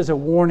 just as a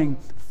warning,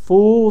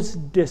 fools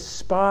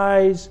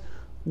despise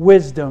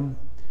wisdom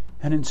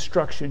and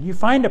instruction. You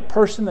find a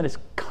person that is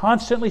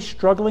constantly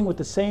struggling with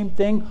the same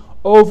thing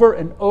over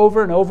and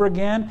over and over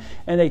again,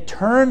 and they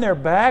turn their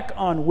back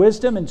on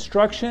wisdom,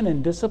 instruction,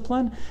 and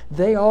discipline,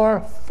 they are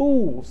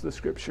fools, the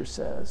Scripture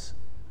says.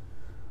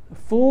 A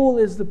fool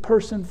is the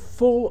person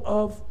full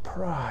of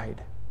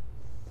pride.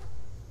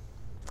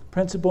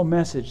 Principal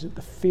message, that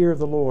the fear of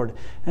the Lord.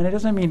 And it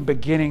doesn't mean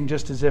beginning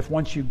just as if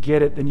once you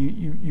get it, then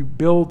you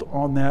build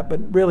on that,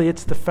 but really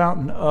it's the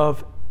fountain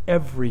of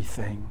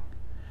everything.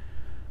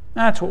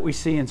 That's what we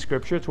see in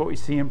Scripture. It's what we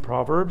see in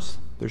Proverbs.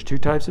 There's two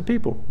types of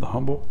people, the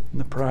humble and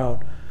the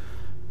proud.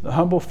 The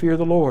humble fear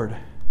the Lord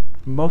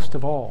most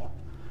of all.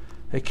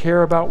 They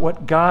care about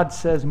what God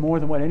says more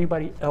than what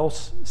anybody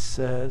else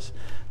says.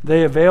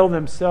 They avail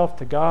themselves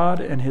to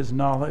God and His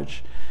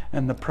knowledge.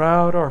 And the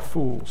proud are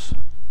fools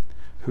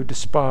who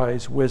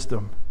despise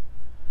wisdom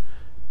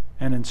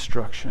and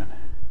instruction.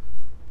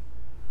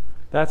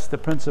 That's the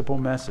principal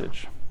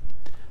message.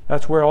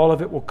 That's where all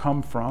of it will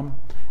come from.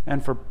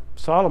 And for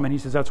Solomon, he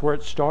says that's where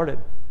it started.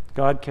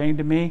 God came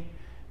to me,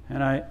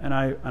 and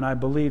I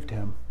believed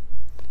Him.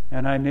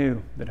 And I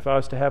knew that if I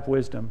was to have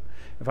wisdom,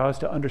 if I was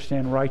to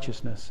understand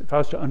righteousness, if I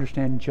was to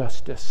understand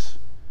justice,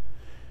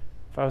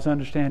 if I was to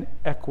understand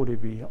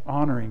equity,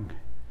 honoring,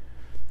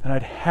 then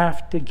I'd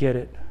have to get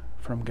it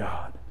from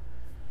God.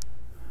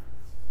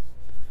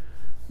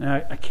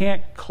 Now, I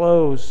can't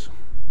close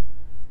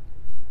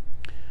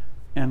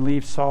and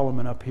leave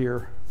Solomon up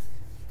here.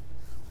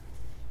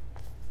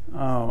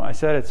 I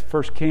said it's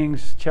 1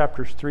 Kings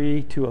chapters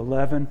 3 to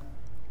 11.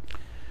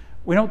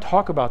 We don't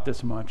talk about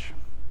this much.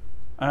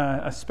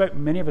 I suspect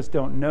many of us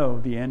don't know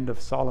the end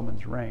of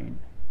Solomon's reign.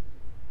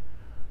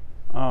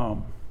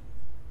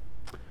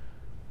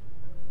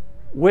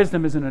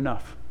 Wisdom isn't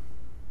enough.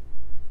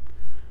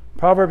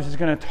 Proverbs is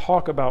going to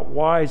talk about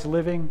wise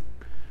living,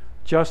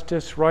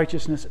 justice,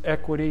 righteousness,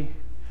 equity,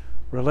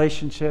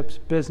 relationships,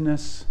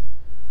 business,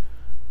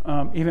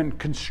 even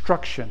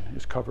construction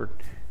is covered.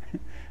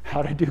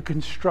 How to do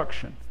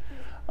construction.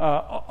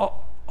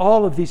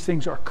 All of these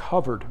things are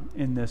covered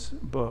in this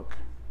book.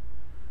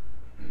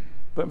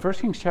 But in 1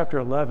 Kings chapter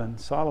 11,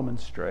 Solomon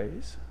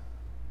strays.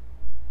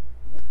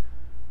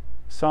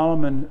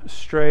 Solomon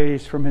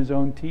strays from his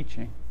own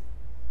teaching.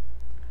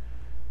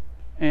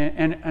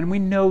 And we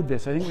know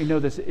this. I think we know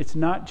this. It's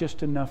not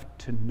just enough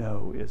to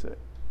know, is it?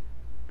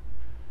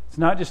 It's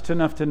not just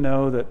enough to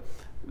know that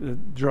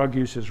drug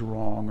use is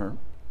wrong or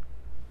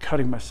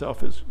cutting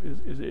myself is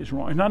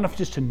wrong. It's not enough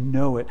just to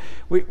know it.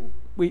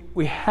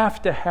 We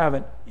have to have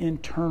an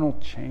internal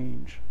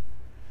change.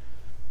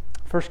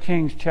 1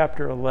 Kings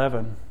chapter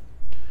 11,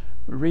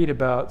 we read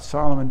about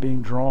Solomon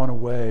being drawn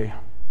away.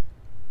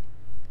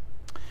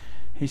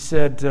 He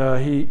said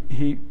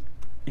he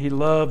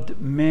loved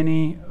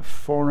many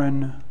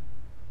foreign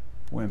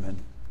women.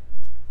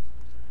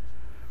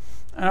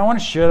 And I want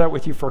to share that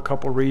with you for a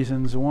couple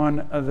reasons.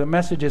 One, the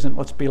message isn't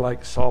let's be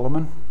like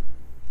Solomon.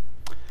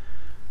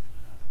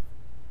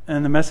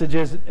 And the message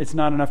is it's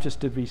not enough just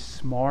to be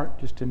smart,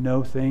 just to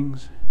know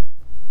things.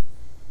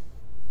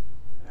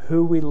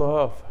 Who we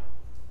love,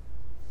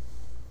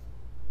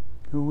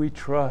 who we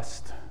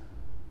trust.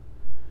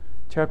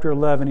 Chapter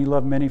 11, he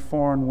loved many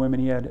foreign women.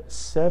 He had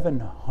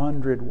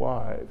 700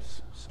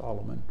 wives,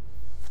 Solomon.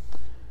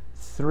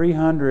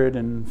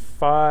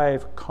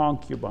 305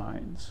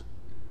 concubines.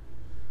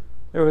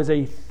 There was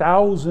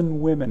 1,000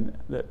 women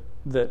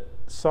that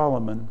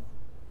Solomon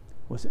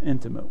was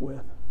intimate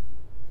with.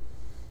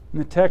 And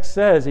the text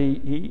says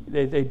they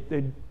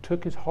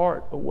took his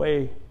heart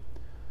away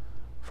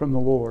from the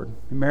Lord.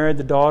 He married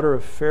the daughter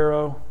of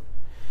Pharaoh.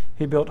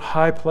 He built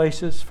high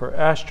places for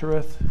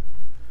Ashtoreth,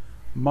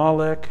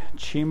 Molech,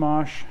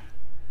 Chemosh.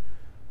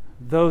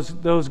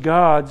 Those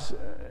gods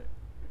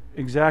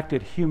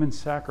exacted human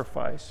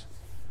sacrifice,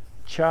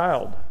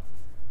 child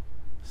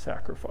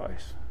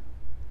sacrifice.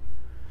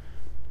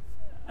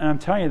 And I'm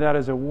telling you that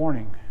as a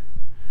warning.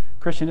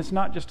 Christian, it's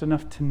not just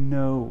enough to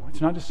know. It's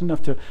not just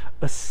enough to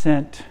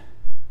assent.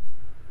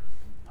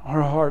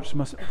 Our hearts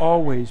must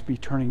always be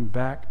turning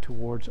back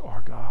towards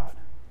our God.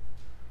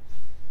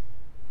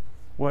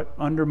 What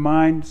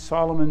undermined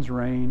Solomon's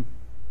reign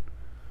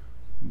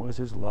was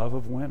his love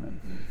of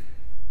women,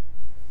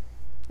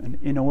 an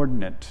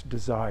inordinate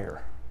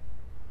desire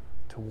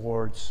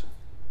towards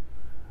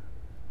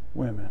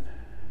women.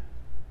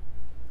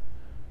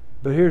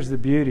 But here's the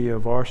beauty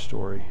of our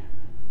story.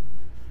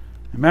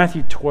 In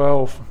Matthew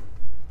 12,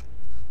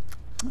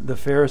 the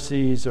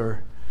Pharisees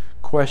are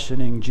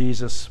questioning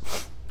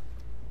Jesus,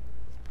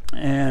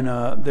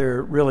 and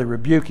they're really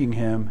rebuking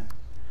him.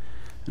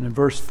 And in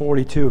verse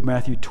 42 of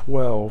Matthew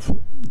 12,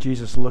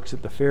 Jesus looks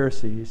at the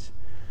Pharisees,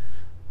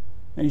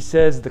 and he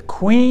says, "The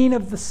queen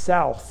of the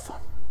south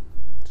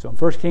So in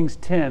 1 Kings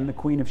 10, the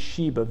Queen of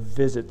Sheba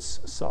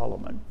visits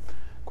Solomon.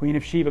 Queen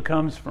of Sheba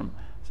comes from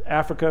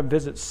Africa,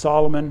 visits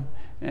Solomon,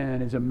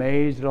 and is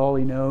amazed at all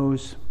he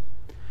knows.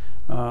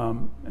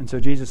 And so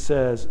Jesus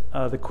says,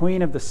 the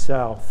Queen of the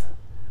South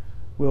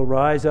will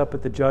rise up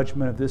at the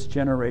judgment of this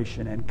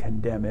generation and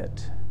condemn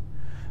it.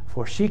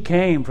 For she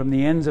came from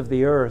the ends of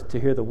the earth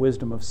to hear the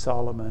wisdom of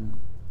Solomon.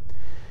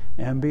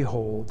 And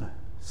behold,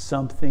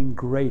 something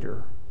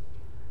greater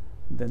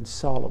than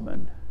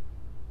Solomon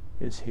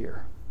is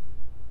here.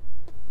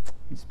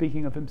 He's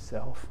speaking of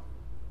himself.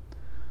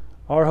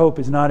 Our hope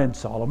is not in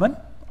Solomon.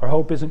 Our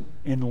hope isn't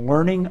in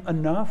learning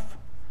enough.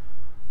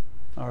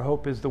 Our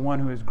hope is the one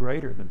who is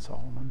greater than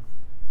Solomon.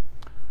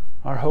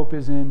 Our hope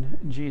is in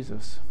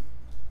Jesus.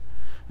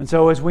 And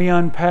so as we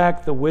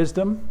unpack the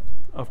wisdom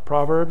of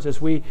Proverbs, as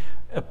we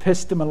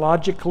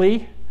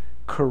epistemologically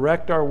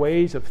correct our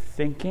ways of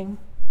thinking,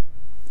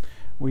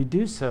 we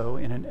do so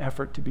in an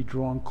effort to be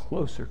drawn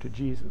closer to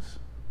Jesus.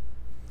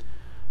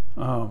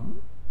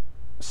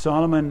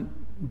 Solomon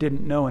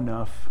didn't know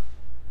enough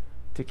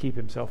to keep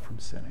himself from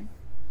sinning.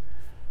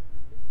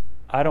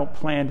 I don't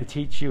plan to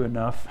teach you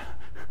enough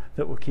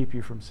that will keep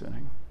you from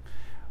sinning.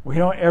 We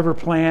don't ever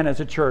plan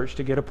as a church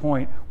to get a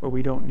point where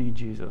we don't need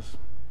Jesus.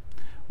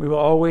 We will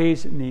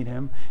always need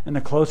him, and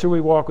the closer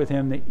we walk with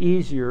him, the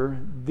easier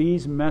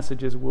these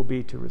messages will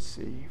be to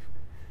receive.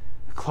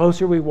 The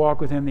closer we walk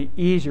with him, the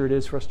easier it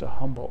is for us to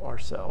humble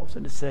ourselves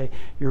and to say,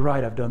 you're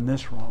right, I've done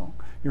this wrong.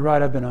 You're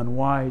right, I've been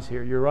unwise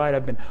here. You're right,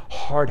 I've been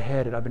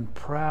hard-headed. I've been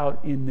proud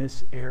in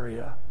this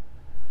area.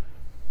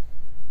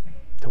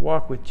 To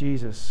walk with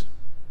Jesus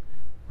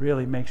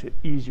really makes it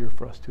easier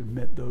for us to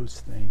admit those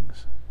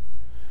things.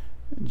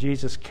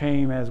 Jesus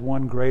came as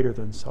one greater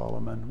than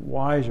Solomon,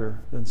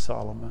 wiser than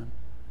Solomon,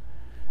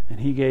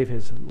 and he gave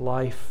his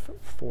life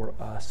for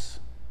us.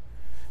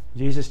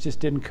 Jesus just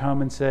didn't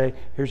come and say,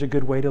 here's a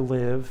good way to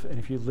live, and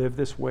if you live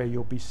this way,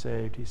 you'll be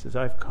saved. He says,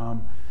 I've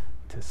come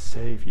to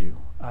save you.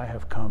 I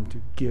have come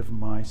to give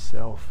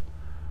myself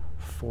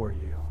for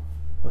you.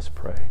 Let's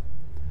pray.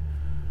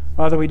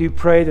 Father, we do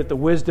pray that the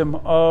wisdom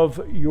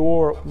of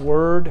your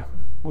word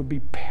would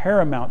be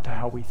paramount to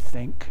how we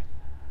think.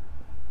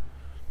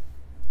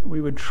 We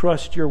would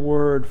trust your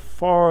word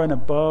far and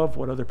above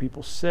what other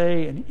people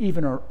say and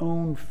even our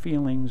own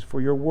feelings, for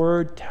your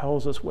word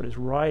tells us what is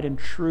right and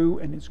true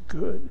and is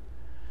good.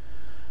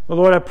 But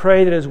Lord, I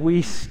pray that as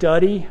we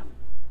study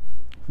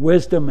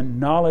wisdom and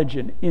knowledge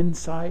and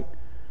insight,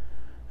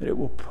 that it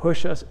will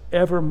push us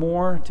ever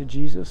more to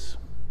Jesus,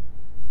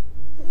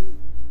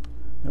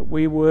 that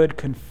we would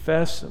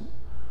confess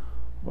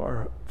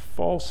our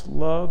false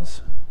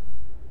loves,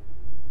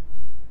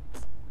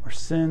 our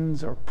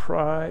sins, our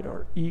pride,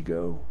 our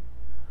ego,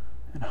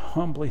 and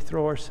humbly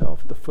throw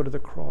ourselves at the foot of the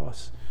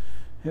cross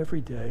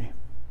every day.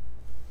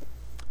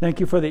 Thank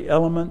you for the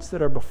elements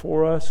that are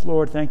before us,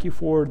 Lord. Thank you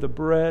for the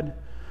bread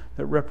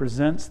that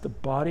represents the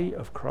body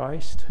of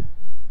Christ.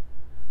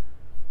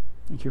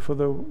 Thank you for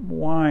the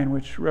wine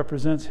which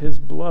represents his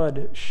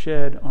blood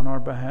shed on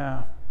our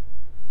behalf.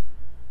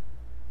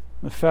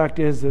 The fact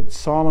is that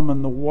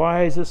Solomon, the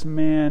wisest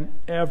man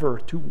ever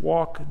to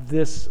walk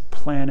this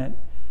planet,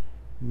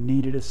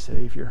 needed a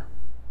Savior.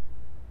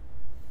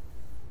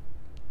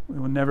 We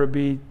will never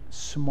be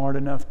smart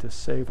enough to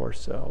save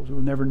ourselves. We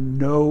will never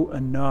know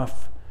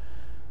enough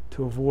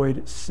to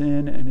avoid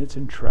sin and its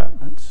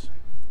entrapments.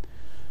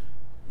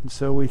 And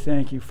so we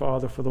thank you,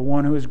 Father, for the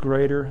one who is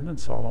greater than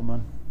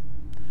Solomon,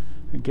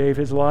 and gave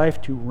his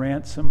life to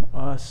ransom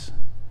us,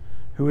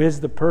 who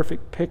is the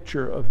perfect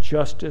picture of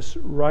justice,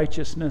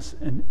 righteousness,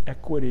 and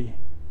equity.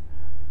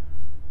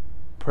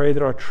 Pray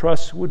that our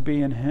trust would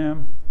be in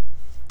him,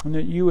 and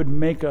that you would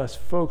make us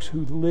folks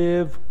who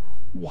live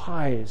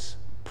wise,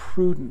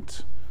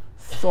 prudent,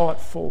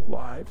 thoughtful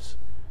lives.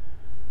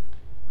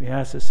 We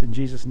ask this in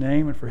Jesus'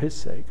 name and for his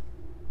sake.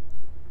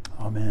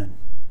 Amen.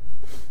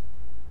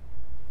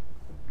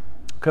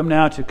 Come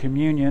now to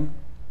communion.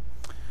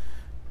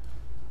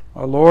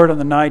 Our Lord, on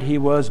the night he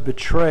was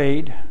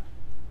betrayed,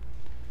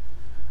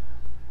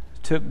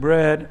 took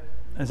bread,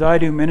 as I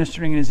do,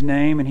 ministering in his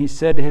name, and he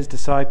said to his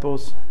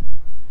disciples,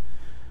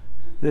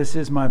 "This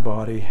is my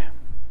body.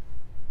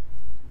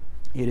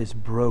 It is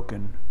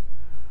broken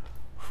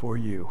for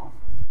you."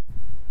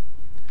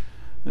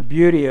 The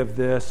beauty of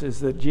this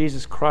is that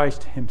Jesus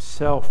Christ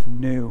himself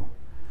knew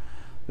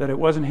that it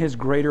wasn't his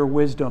greater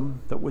wisdom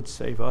that would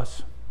save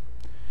us.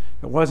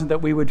 It wasn't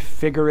that we would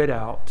figure it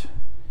out.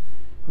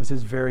 It was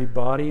his very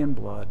body and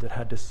blood that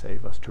had to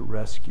save us, to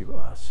rescue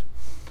us.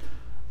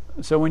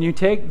 So when you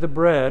take the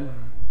bread,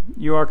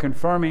 you are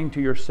confirming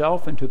to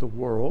yourself and to the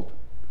world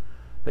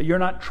that you're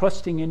not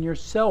trusting in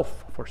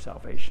yourself for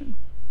salvation.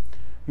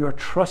 You are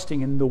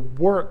trusting in the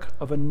work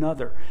of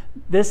another.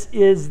 This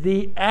is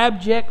the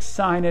abject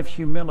sign of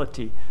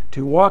humility.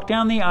 To walk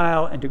down the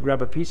aisle and to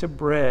grab a piece of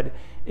bread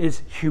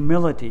is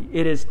humility.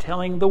 It is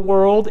telling the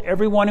world,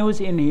 everyone who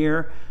is in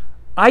here,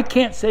 I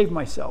can't save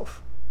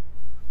myself.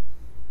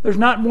 There's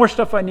not more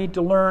stuff I need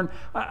to learn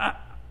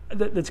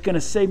that's going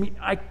to save me.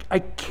 I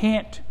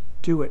can't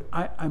do it.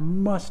 I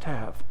must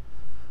have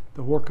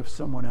the work of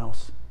someone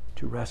else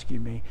to rescue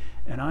me.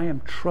 And I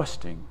am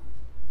trusting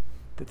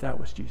that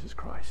was Jesus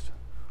Christ.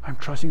 I'm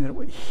trusting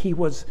that He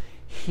was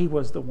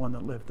the one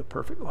that lived the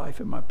perfect life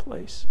in my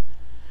place.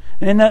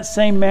 And in that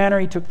same manner,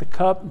 He took the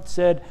cup and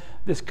said,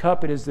 "This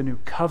cup, it is the new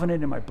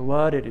covenant in my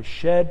blood. It is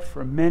shed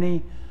for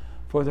many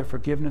for the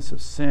forgiveness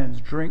of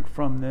sins. Drink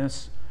from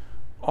this,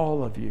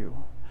 all of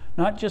you."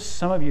 Not just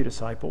some of you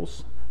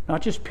disciples,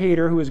 not just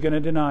Peter, who is going to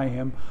deny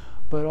Him,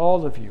 but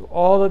all of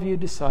you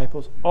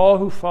disciples, all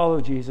who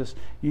follow Jesus.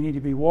 You need to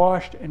be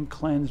washed and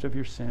cleansed of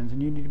your sins,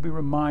 and you need to be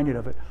reminded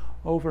of it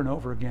over and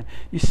over again.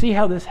 You see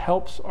how this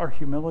helps our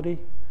humility?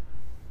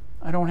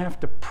 I don't have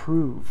to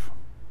prove.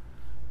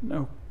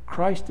 No,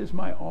 Christ is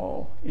my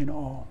all in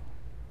all.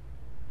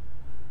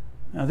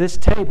 Now, this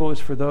table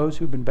is for those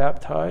who've been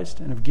baptized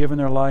and have given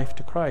their life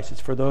to Christ. It's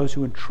for those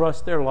who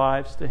entrust their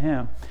lives to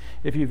Him.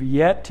 If you've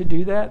yet to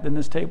do that, then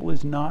this table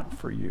is not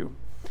for you.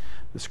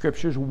 The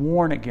Scriptures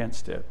warn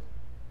against it.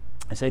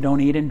 They say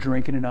don't eat and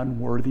drink in an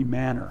unworthy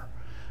manner.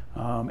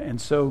 And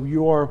so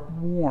you are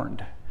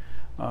warned.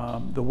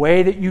 The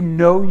way that you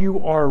know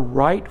you are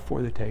right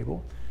for the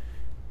table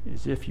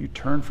is if you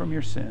turn from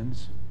your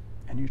sins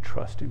and you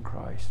trust in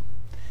Christ.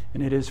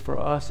 And it is for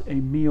us a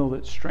meal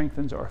that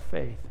strengthens our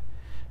faith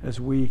as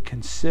we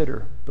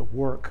consider the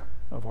work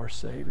of our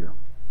Savior.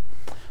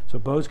 So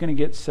Bo's going to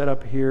get set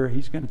up here.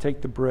 He's going to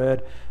take the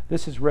bread.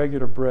 This is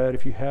regular bread.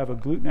 If you have a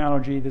gluten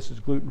allergy, this is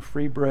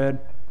gluten-free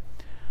bread.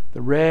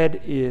 The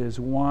red is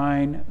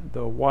wine.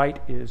 The white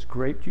is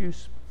grape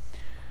juice.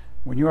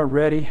 When you are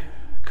ready,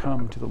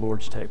 come to the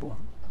Lord's table.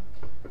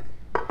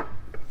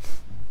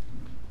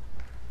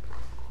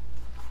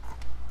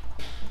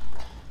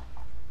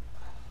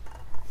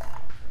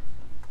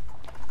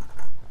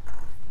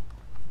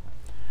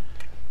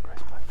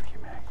 Christ's blood for you,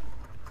 Meg.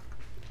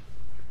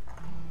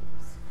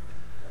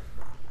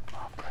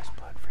 Mom, Christ's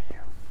blood for you.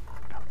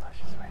 God bless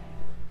you, sweetie.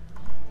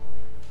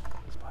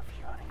 Christ's blood for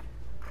you, honey.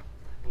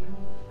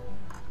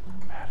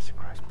 Madison,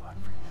 Christ's blood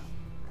for you.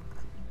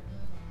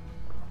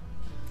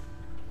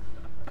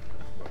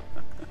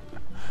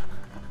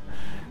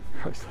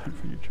 Christ's blood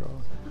for you,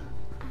 Charles.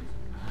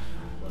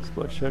 Christ's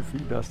blood shed for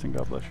you, Dustin.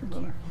 God bless you,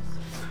 brother.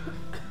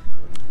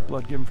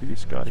 Blood given for you,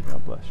 Scotty.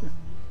 God bless you.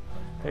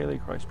 Haley,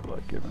 Christ's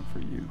blood given for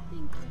you.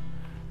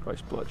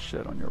 Christ's blood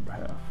shed on your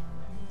behalf.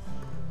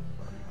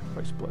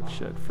 Christ's blood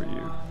shed for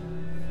you.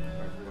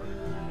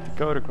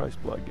 Dakota, Christ's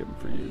blood given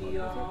for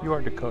you. You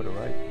are Dakota,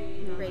 right?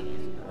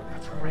 Reagan.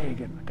 That's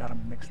Reagan. I got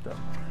them mixed up.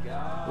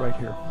 Right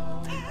here.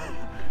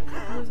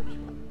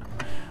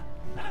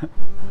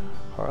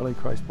 Harley,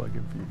 Christ's blood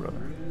given for you,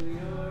 brother.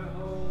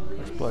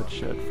 Christ's blood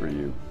shed for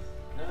you.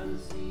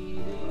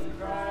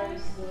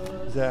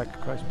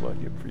 Zach, Christ's blood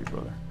given for you,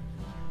 brother.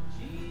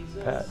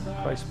 Pat,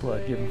 Christ's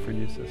blood given for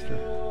you, sister.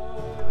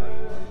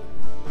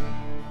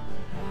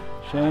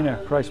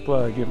 Shayna, Christ's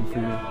blood given for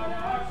you.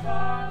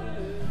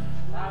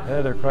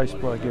 Heather, Christ's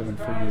blood given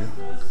for you.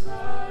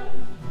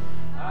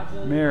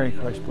 Mary,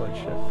 Christ's blood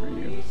shed for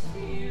you.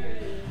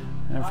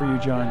 And for you,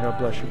 John, God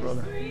bless you,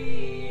 brother.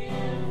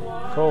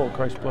 Cole,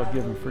 Christ's blood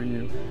given for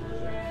you.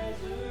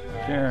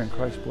 Karen,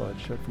 Christ's blood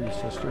shed for you,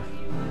 sister.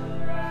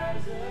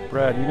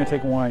 Brad, you're going to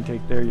take wine.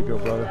 There you go,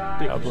 brother.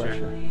 God bless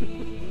you.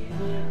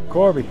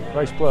 Corby,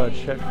 Christ's blood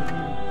shed for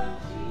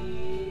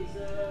you.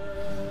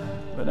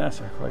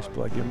 Vanessa, Christ's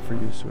blood given for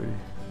you, sweetie.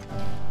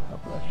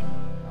 God bless you.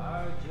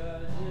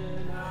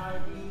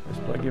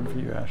 Christ's blood given for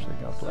you, Ashley.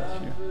 God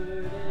bless you.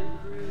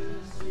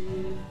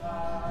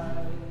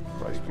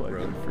 Christ's blood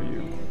given for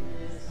you.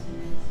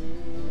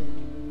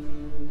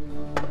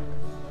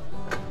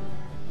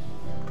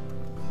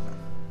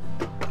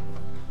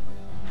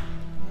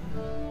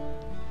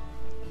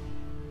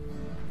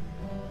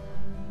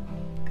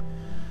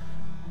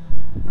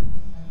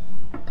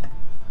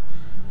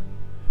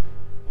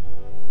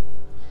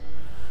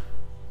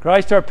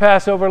 Christ, our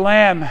Passover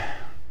Lamb,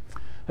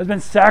 has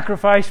been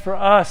sacrificed for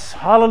us.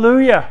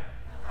 Hallelujah.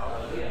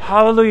 Hallelujah.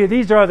 Hallelujah.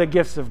 These are the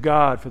gifts of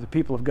God for the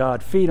people of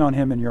God. Feed on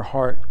Him in your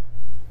heart.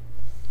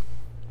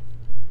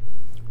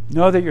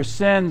 Know that your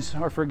sins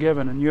are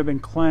forgiven and you have been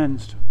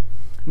cleansed.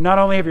 Not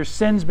only have your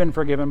sins been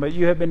forgiven, but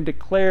you have been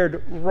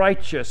declared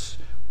righteous,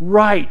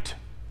 right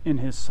in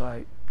His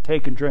sight.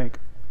 Take and drink.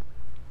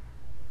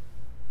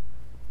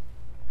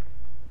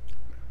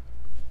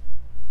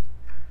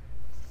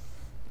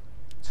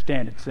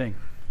 Stand and sing.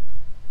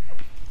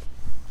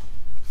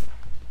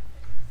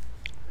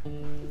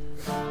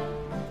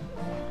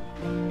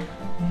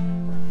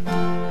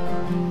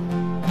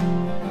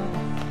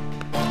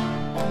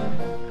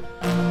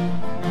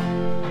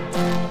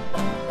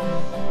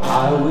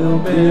 I will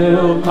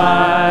build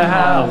my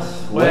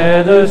house,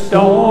 whether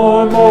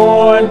storm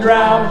or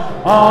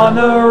drought, on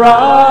the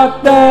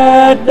rock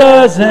that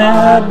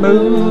doesn't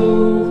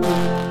move.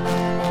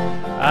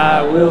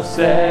 I will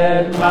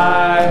set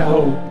my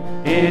hope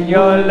in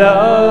your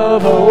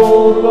love,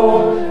 O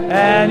Lord,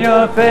 and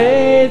your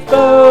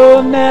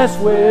faithfulness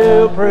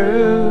will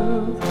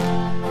prove.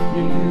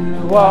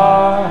 You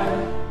are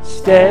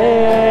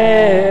steadfast,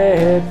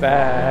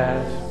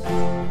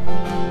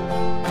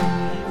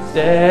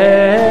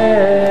 steadfast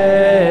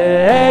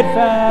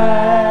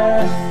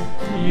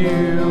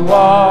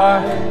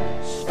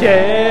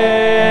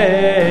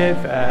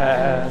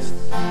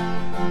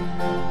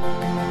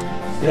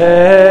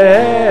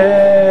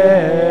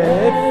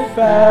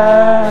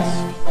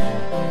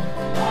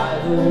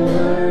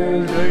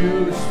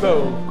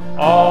spoke,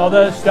 all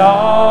the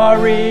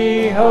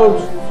starry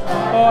hosts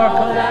are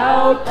called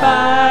out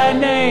by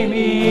name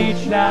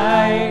each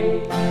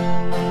night.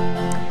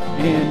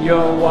 In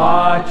your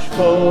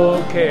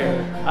watchful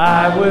care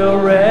I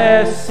will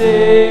rest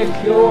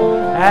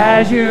secure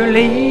as you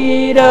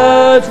lead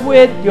us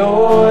with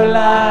your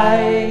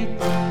light.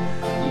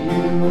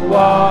 You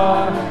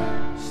are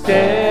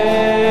steadfast,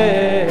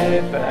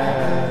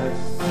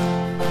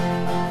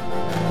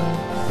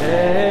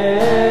 steadfast.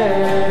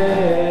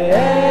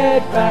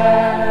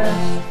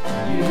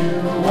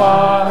 You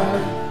are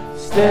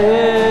steadfast,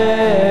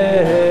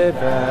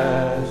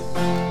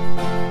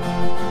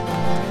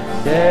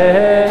 steadfast.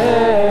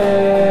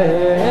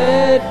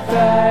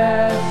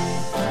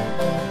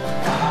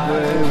 I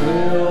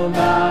will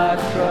not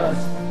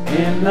trust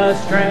in the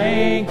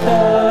strength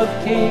of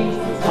kings.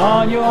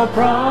 On your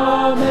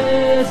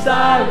promise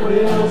I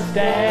will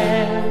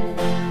stand.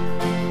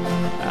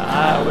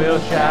 I will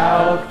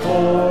shout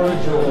for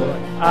joy.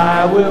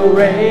 I will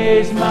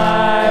raise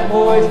my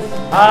voice.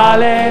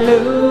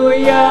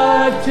 Hallelujah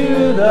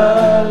to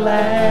the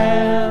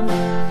Lamb.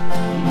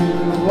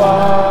 You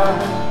are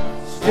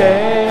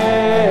steadfast,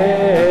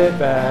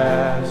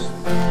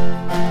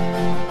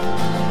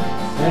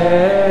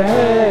 steadfast.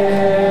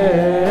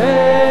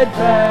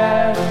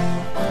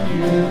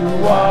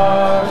 You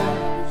are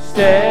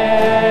steadfast,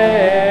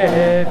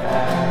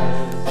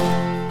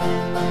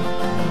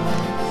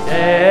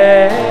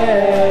 steadfast.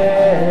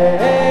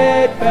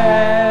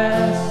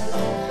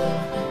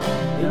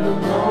 In the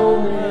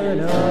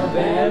moment of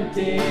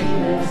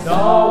emptiness,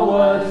 all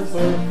was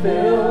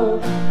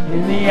fulfilled.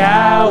 In the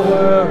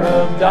hour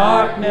of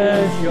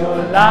darkness,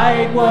 your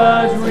light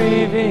was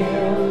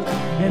revealed.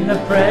 In the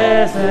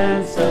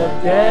presence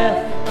of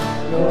death,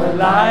 your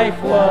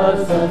life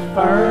was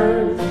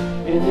affirmed.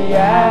 In the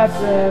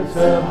absence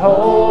of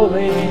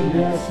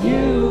holiness,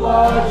 you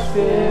are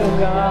still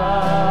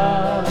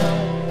God.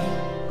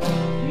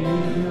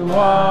 You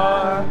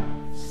are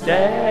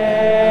steadfast,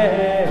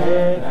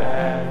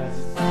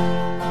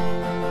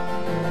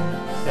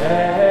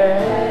 steadfast.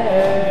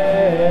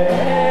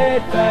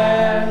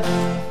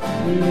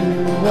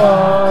 You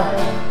are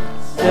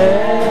steadfast,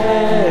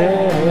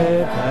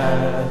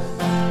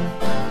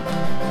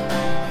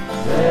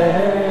 steadfast.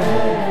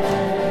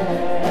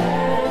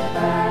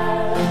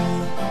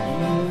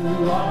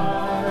 You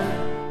are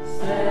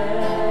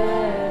steadfast,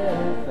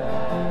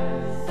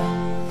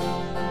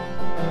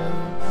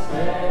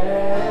 steadfast.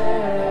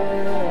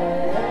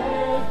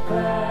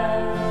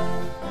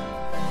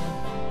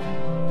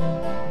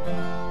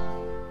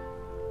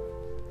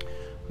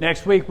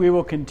 Next week we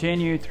will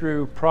continue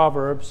through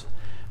Proverbs.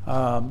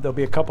 There'll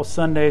be a couple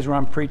Sundays where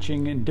I'm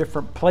preaching in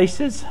different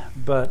places,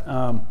 but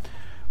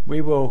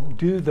we will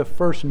do the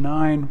first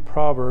 9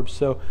 Proverbs.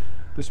 So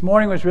this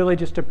morning was really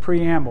just a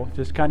preamble,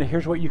 just kind of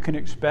here's what you can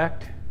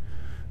expect,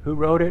 who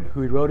wrote it,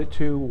 who he wrote it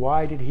to,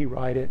 why did he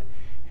write it,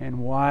 and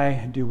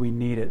why do we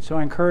need it. So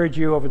I encourage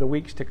you over the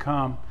weeks to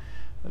come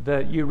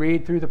that you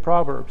read through the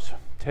Proverbs.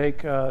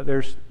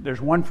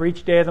 There's one for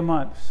each day of the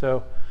month,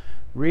 so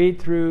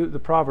read through the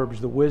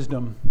Proverbs, the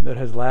wisdom that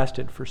has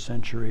lasted for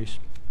centuries.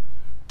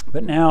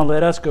 But now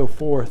let us go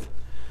forth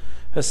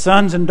as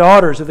sons and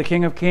daughters of the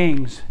King of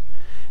Kings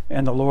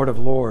and the Lord of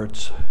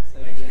Lords.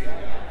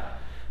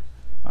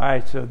 All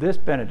right, so this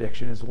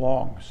benediction is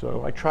long,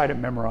 so I try to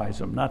memorize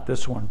them, not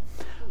this one.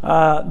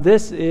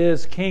 This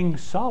is King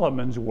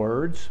Solomon's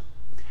words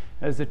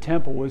as the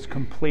temple was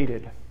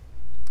completed.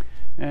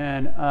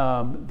 And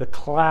the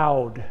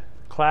cloud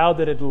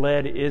that had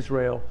led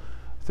Israel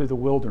through the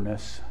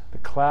wilderness, the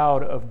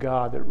cloud of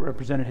God that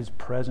represented his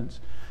presence,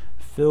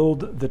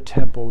 filled the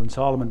temple. And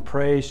Solomon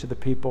prays to the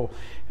people,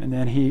 and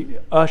then he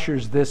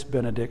ushers this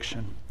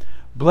benediction.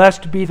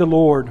 Blessed be the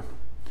Lord,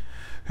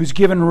 who's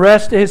given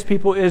rest to his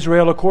people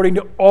Israel according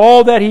to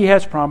all that he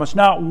has promised.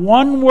 Not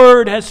one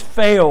word has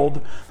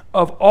failed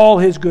of all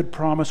his good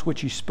promise,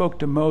 which he spoke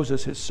to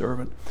Moses, his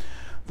servant.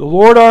 The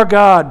Lord our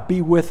God be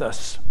with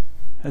us,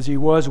 as he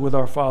was with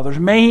our fathers.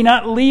 May he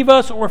not leave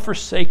us or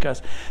forsake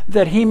us,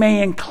 that he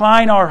may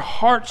incline our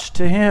hearts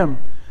to him,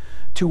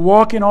 to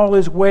walk in all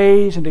his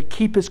ways and to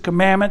keep his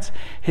commandments,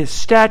 his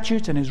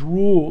statutes, and his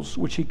rules,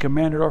 which he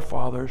commanded our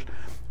fathers.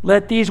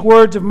 Let these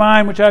words of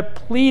mine, which I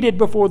pleaded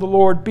before the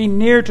Lord, be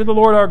near to the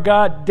Lord our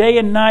God day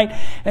and night,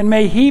 and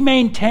may he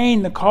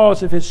maintain the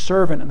cause of his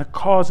servant and the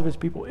cause of his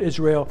people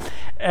Israel,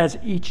 as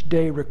each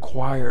day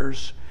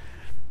requires,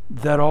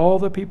 that all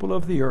the people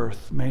of the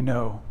earth may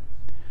know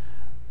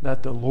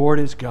that the Lord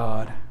is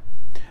God,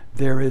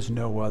 there is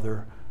no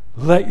other.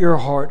 Let your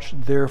hearts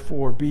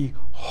therefore be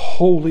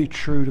wholly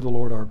true to the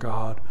Lord our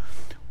God,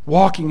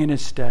 walking in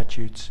his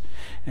statutes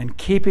and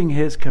keeping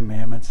his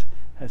commandments,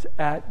 as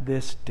at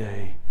this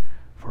day,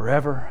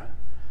 forever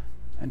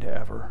and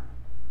ever.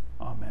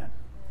 Amen.